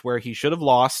match where he should have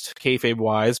lost kayfabe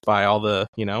wise by all the,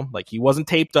 he wasn't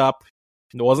taped up,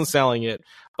 he wasn't selling it.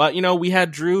 But, we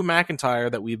had Drew McIntyre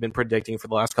that we've been predicting for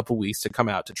the last couple of weeks to come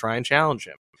out to try and challenge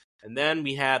him. And then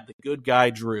we had the good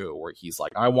guy Drew, where he's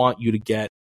like, I want you to get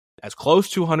as close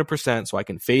to 100% so I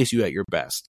can face you at your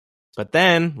best. But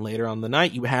then later on the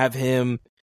night, you have him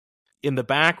in the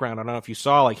background. I don't know if you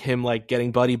saw him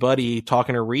getting buddy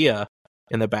talking to Rhea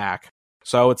in the back.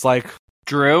 So it's like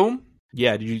Drew.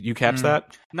 Yeah, did you catch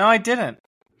that? No, I didn't.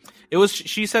 It was,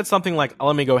 she said something like,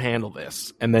 let me go handle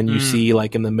this. And then you see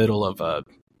in the middle of a,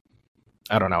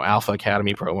 I don't know, Alpha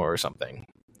Academy promo or something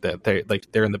that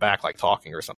they're in the back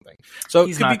talking or something. So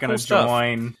he's not going to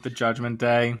join the Judgment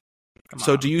Day.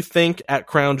 So do you think at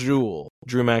Crown Jewel,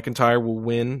 Drew McIntyre will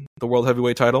win the World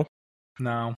Heavyweight title?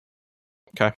 No.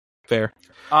 Okay, fair.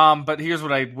 But here's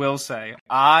what I will say.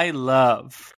 I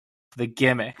love the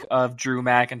gimmick of Drew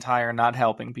McIntyre not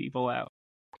helping people out.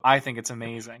 I think it's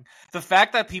amazing. The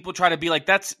fact that people try to be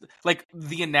that's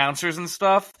the announcers and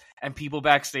stuff, and people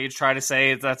backstage try to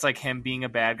say that's him being a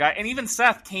bad guy. And even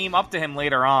Seth came up to him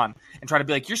later on and tried to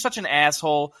be you're such an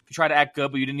asshole. You try to act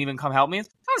good, but you didn't even come help me. It's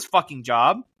not his fucking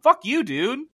job. Fuck you,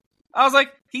 dude. I was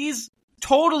he's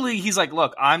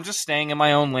look, I'm just staying in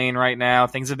my own lane right now.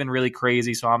 Things have been really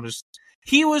crazy, so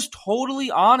he was totally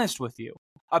honest with you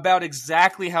about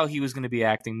exactly how he was going to be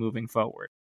acting moving forward.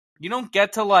 You don't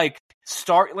get to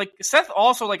start Seth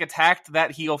also attacked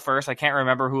that heel first. I can't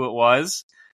remember who it was.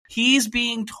 He's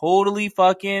being totally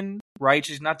fucking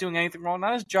righteous, not doing anything wrong,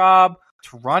 not his job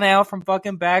to run out from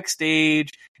fucking backstage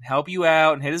and help you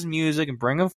out and hit his music and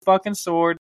bring a fucking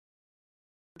sword.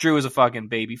 Drew is a fucking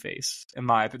babyface, in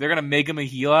my opinion. They're going to make him a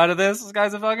heel out of this. This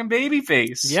guy's a fucking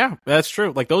babyface. Yeah, that's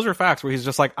true. Those are facts where he's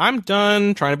just I'm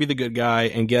done trying to be the good guy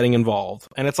and getting involved.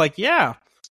 And it's yeah,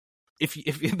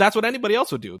 if that's what anybody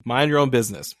else would do, mind your own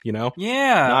business,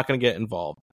 Yeah. Not going to get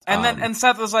involved. And then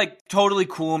Seth was totally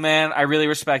cool, man. I really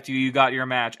respect you. You got your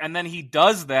match. And then he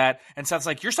does that, and Seth's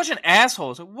you're such an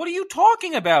asshole. So what are you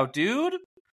talking about, dude?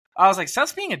 I was like,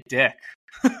 Seth's being a dick.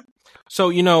 So,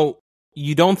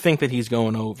 you don't think that he's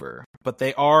going over, but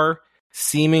they are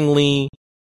seemingly,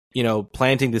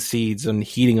 planting the seeds and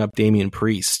heating up Damian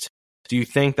Priest. Do you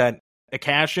think that a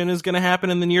cash-in is going to happen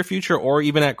in the near future or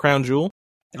even at Crown Jewel?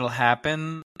 It'll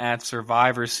happen at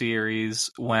Survivor Series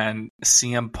when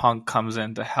CM Punk comes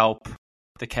in to help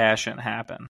the cash-in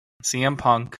happen. CM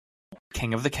Punk,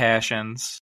 king of the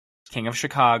cash-ins, king of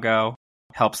Chicago,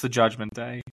 helps the Judgment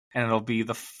Day, and it'll be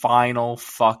the final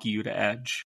fuck you to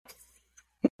Edge.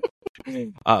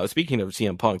 Speaking of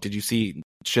CM Punk, did you see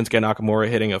Shinsuke Nakamura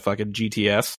hitting a fucking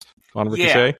GTS on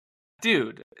Ricochet? Yeah.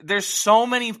 Dude, there's so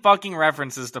many fucking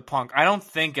references to Punk. I don't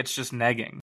think it's just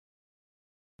negging.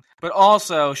 But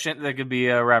also, there could be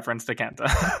a reference to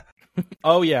Kenta.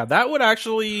 Oh, yeah. That would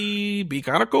actually be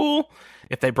kind of cool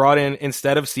if they brought in,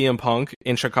 instead of CM Punk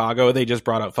in Chicago, they just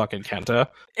brought up fucking Kenta.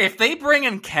 If they bring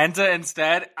in Kenta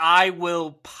instead, I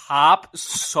will pop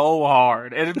so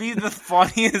hard. It'd be the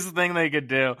funniest thing they could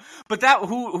do. But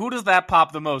who does that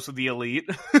pop the most with the Elite?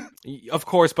 Of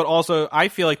course, but also, I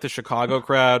feel like the Chicago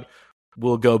crowd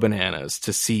will go bananas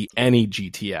to see any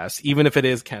GTS, even if it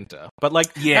is Kenta. But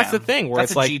that's the thing where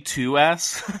that's it's like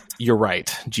G2S. You're right,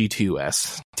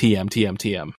 G2S,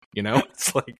 TM.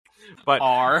 It's like, but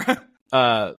R.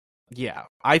 Yeah,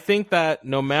 I think that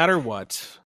no matter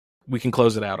what, we can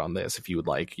close it out on this if you would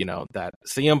like. That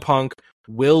CM Punk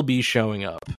will be showing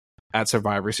up at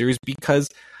Survivor Series because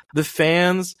the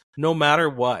fans, no matter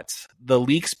what, the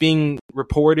leaks being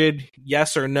reported,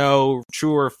 yes or no,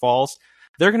 true or false,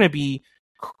 they're going to be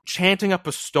chanting up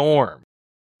a storm.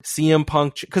 CM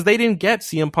Punk, because they didn't get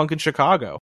CM Punk in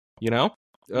Chicago, a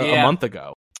month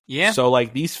ago. Yeah. So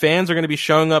these fans are going to be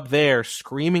showing up there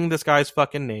screaming this guy's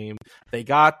fucking name. They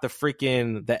got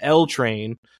the L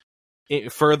train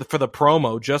for the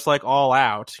promo, just like All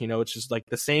Out. It's just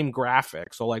the same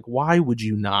graphic. So why would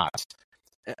you not?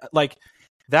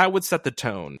 That would set the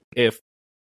tone. If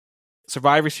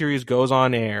Survivor Series goes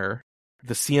on air,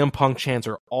 the CM Punk chants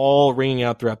are all ringing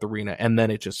out throughout the arena, and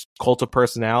then it just cult of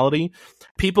personality.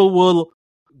 People will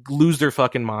lose their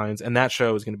fucking minds, and that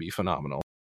show is going to be phenomenal.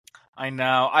 I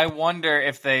know. I wonder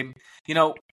if they,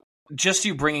 just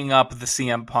you bringing up the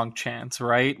CM Punk chants,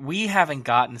 right? We haven't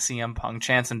gotten CM Punk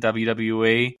chants in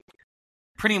WWE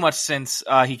pretty much since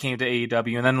he came to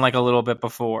AEW, and then a little bit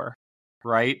before,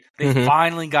 right? They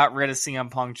finally got rid of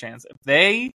CM Punk chants. If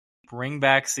they bring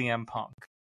back CM Punk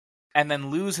and then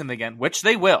lose him again, which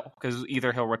they will, because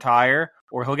either he'll retire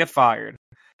or he'll get fired,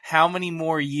 how many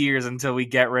more years until we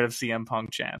get rid of CM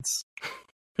Punk chants?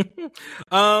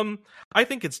 I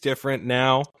think it's different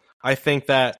now. I think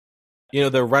that,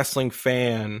 the wrestling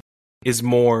fan is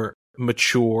more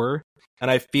mature,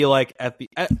 and I feel like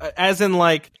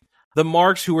the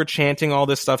marks who were chanting all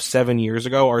this stuff 7 years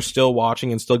ago are still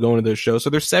watching and still going to those shows. So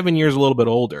they're 7 years a little bit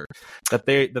older, that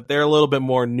they're a little bit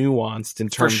more nuanced in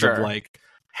terms of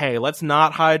hey, let's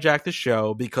not hijack the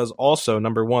show, because also,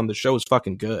 number one, the show is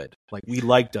fucking good. We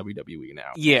like WWE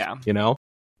now. Yeah.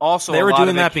 Also, they were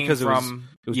doing that because it was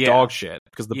dog shit,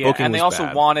 because the booking was bad. And they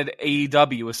also wanted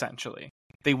AEW, essentially.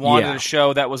 They wanted a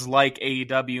show that was like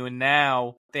AEW, and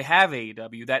now they have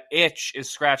AEW. That itch is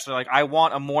scratched. They're like, I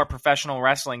want a more professional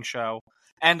wrestling show,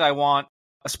 and I want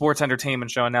a sports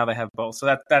entertainment show, and now they have both.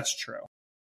 So that's true.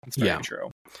 It's very true.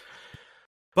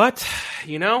 But,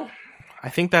 I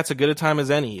think that's as good a time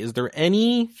as any. Is there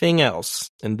anything else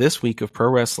in this week of pro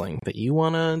wrestling that you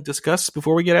want to discuss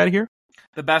before we get out of here?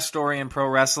 The best story in pro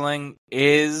wrestling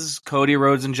is Cody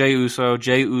Rhodes and Jey Uso.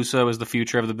 Jey Uso is the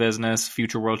future of the business,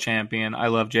 future world champion. I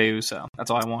love Jey Uso.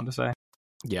 That's all I wanted to say.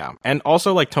 Yeah. And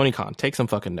also, Tony Khan, take some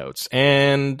fucking notes.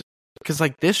 And because,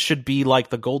 this should be,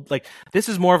 the gold, this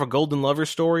is more of a Golden Lovers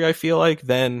story, I feel like,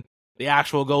 than the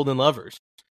actual Golden Lovers.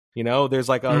 There's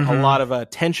a lot of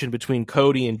tension between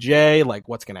Cody and Jey,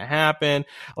 what's going to happen.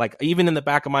 Even in the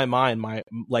back of my mind,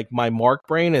 my Mark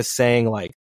brain is saying,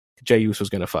 Jey Uso's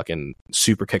going to fucking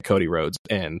super kick Cody Rhodes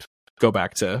and go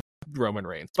back to Roman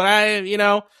Reigns. But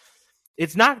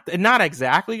it's not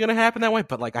exactly going to happen that way,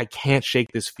 but I can't shake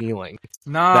this feeling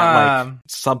that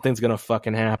something's going to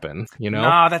fucking happen,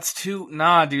 Nah, that's too,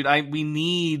 dude, we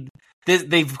need this.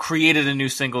 They've created a new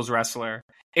singles wrestler.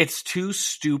 It's too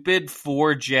stupid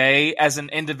for Jey as an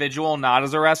individual, not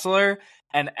as a wrestler,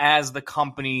 and as the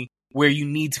company where you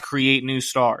need to create new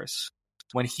stars.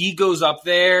 When he goes up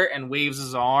there and waves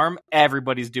his arm,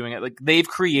 everybody's doing it. They've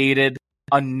created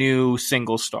a new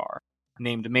single star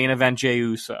named Main Event Jey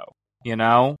Uso.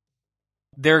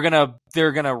 They're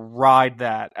gonna ride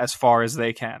that as far as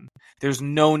they can. There's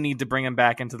no need to bring him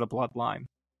back into the bloodline.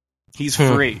 He's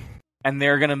free, and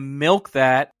they're gonna milk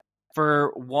that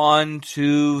for 1,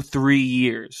 2, 3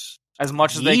 years. as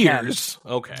much as they can.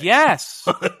 Okay. Yes.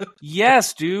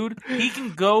 Yes, dude. He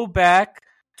can go back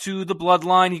to the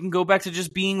bloodline. He can go back to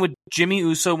just being with Jimmy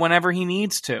Uso whenever he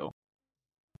needs to.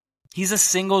 He's a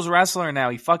singles wrestler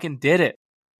now. He fucking did it.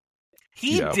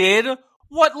 He did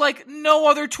what, like, no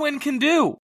other twin can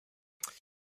do.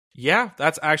 Yeah,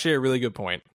 that's actually a really good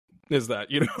point. Is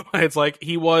that, you know, it's like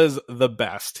he was the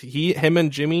best. Him and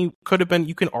Jimmy could have been,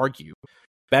 you can argue,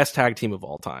 best tag team of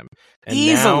all time. And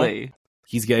easily. Now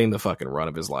he's getting the fucking run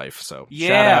of his life. So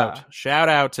yeah. Shout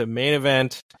out to main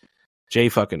event Jay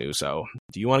fucking Uso.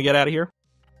 Do you want to get out of here?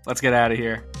 Let's get out of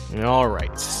here. All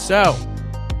right. So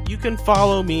you can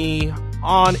follow me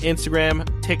on Instagram,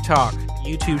 TikTok,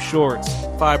 YouTube Shorts,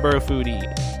 Fiber Foodie,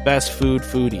 Best Food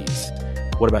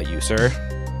Foodies. What about you, sir?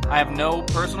 I have no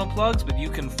personal plugs, but you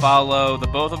can follow the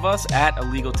both of us at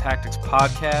Illegal Tactics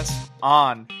Podcast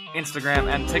on Instagram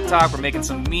and TikTok. We're making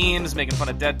some memes, making fun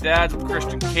of dead dads with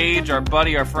Christian Cage, our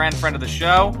buddy, our friend of the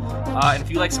show. And if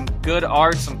you like some good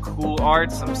art, some cool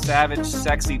art, some savage,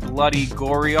 sexy, bloody,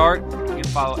 gory art, you can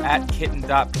follow at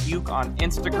kitten.puke on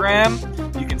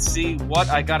Instagram. You can see what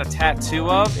I got a tattoo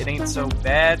of. It ain't so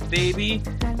bad, baby.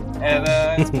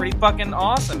 And it's pretty fucking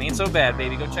awesome. Ain't so bad,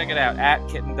 baby. Go check it out at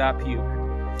kitten.puke.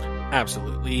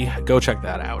 Absolutely. Go check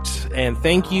that out. And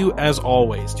thank you, as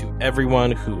always, to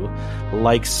everyone who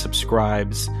likes,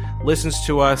 subscribes, listens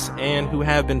to us, and who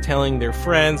have been telling their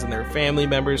friends and their family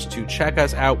members to check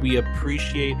us out. We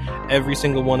appreciate every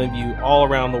single one of you all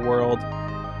around the world.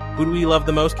 Who do we love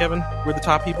the most, Kevin? We're the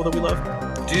top people that we love?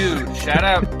 Dude, shout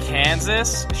out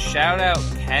Kansas. Shout out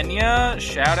Kenya.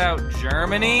 Shout out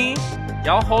Germany.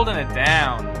 Y'all holding it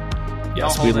down.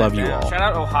 Yes, we love you all. Shout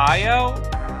out Ohio.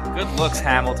 Good looks,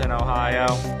 Hamilton, Ohio.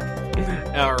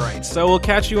 All right, so we'll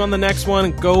catch you on the next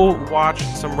one. Go watch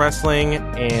some wrestling,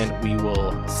 and we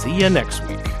will see you next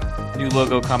week. New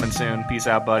logo coming soon. Peace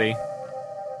out, buddy.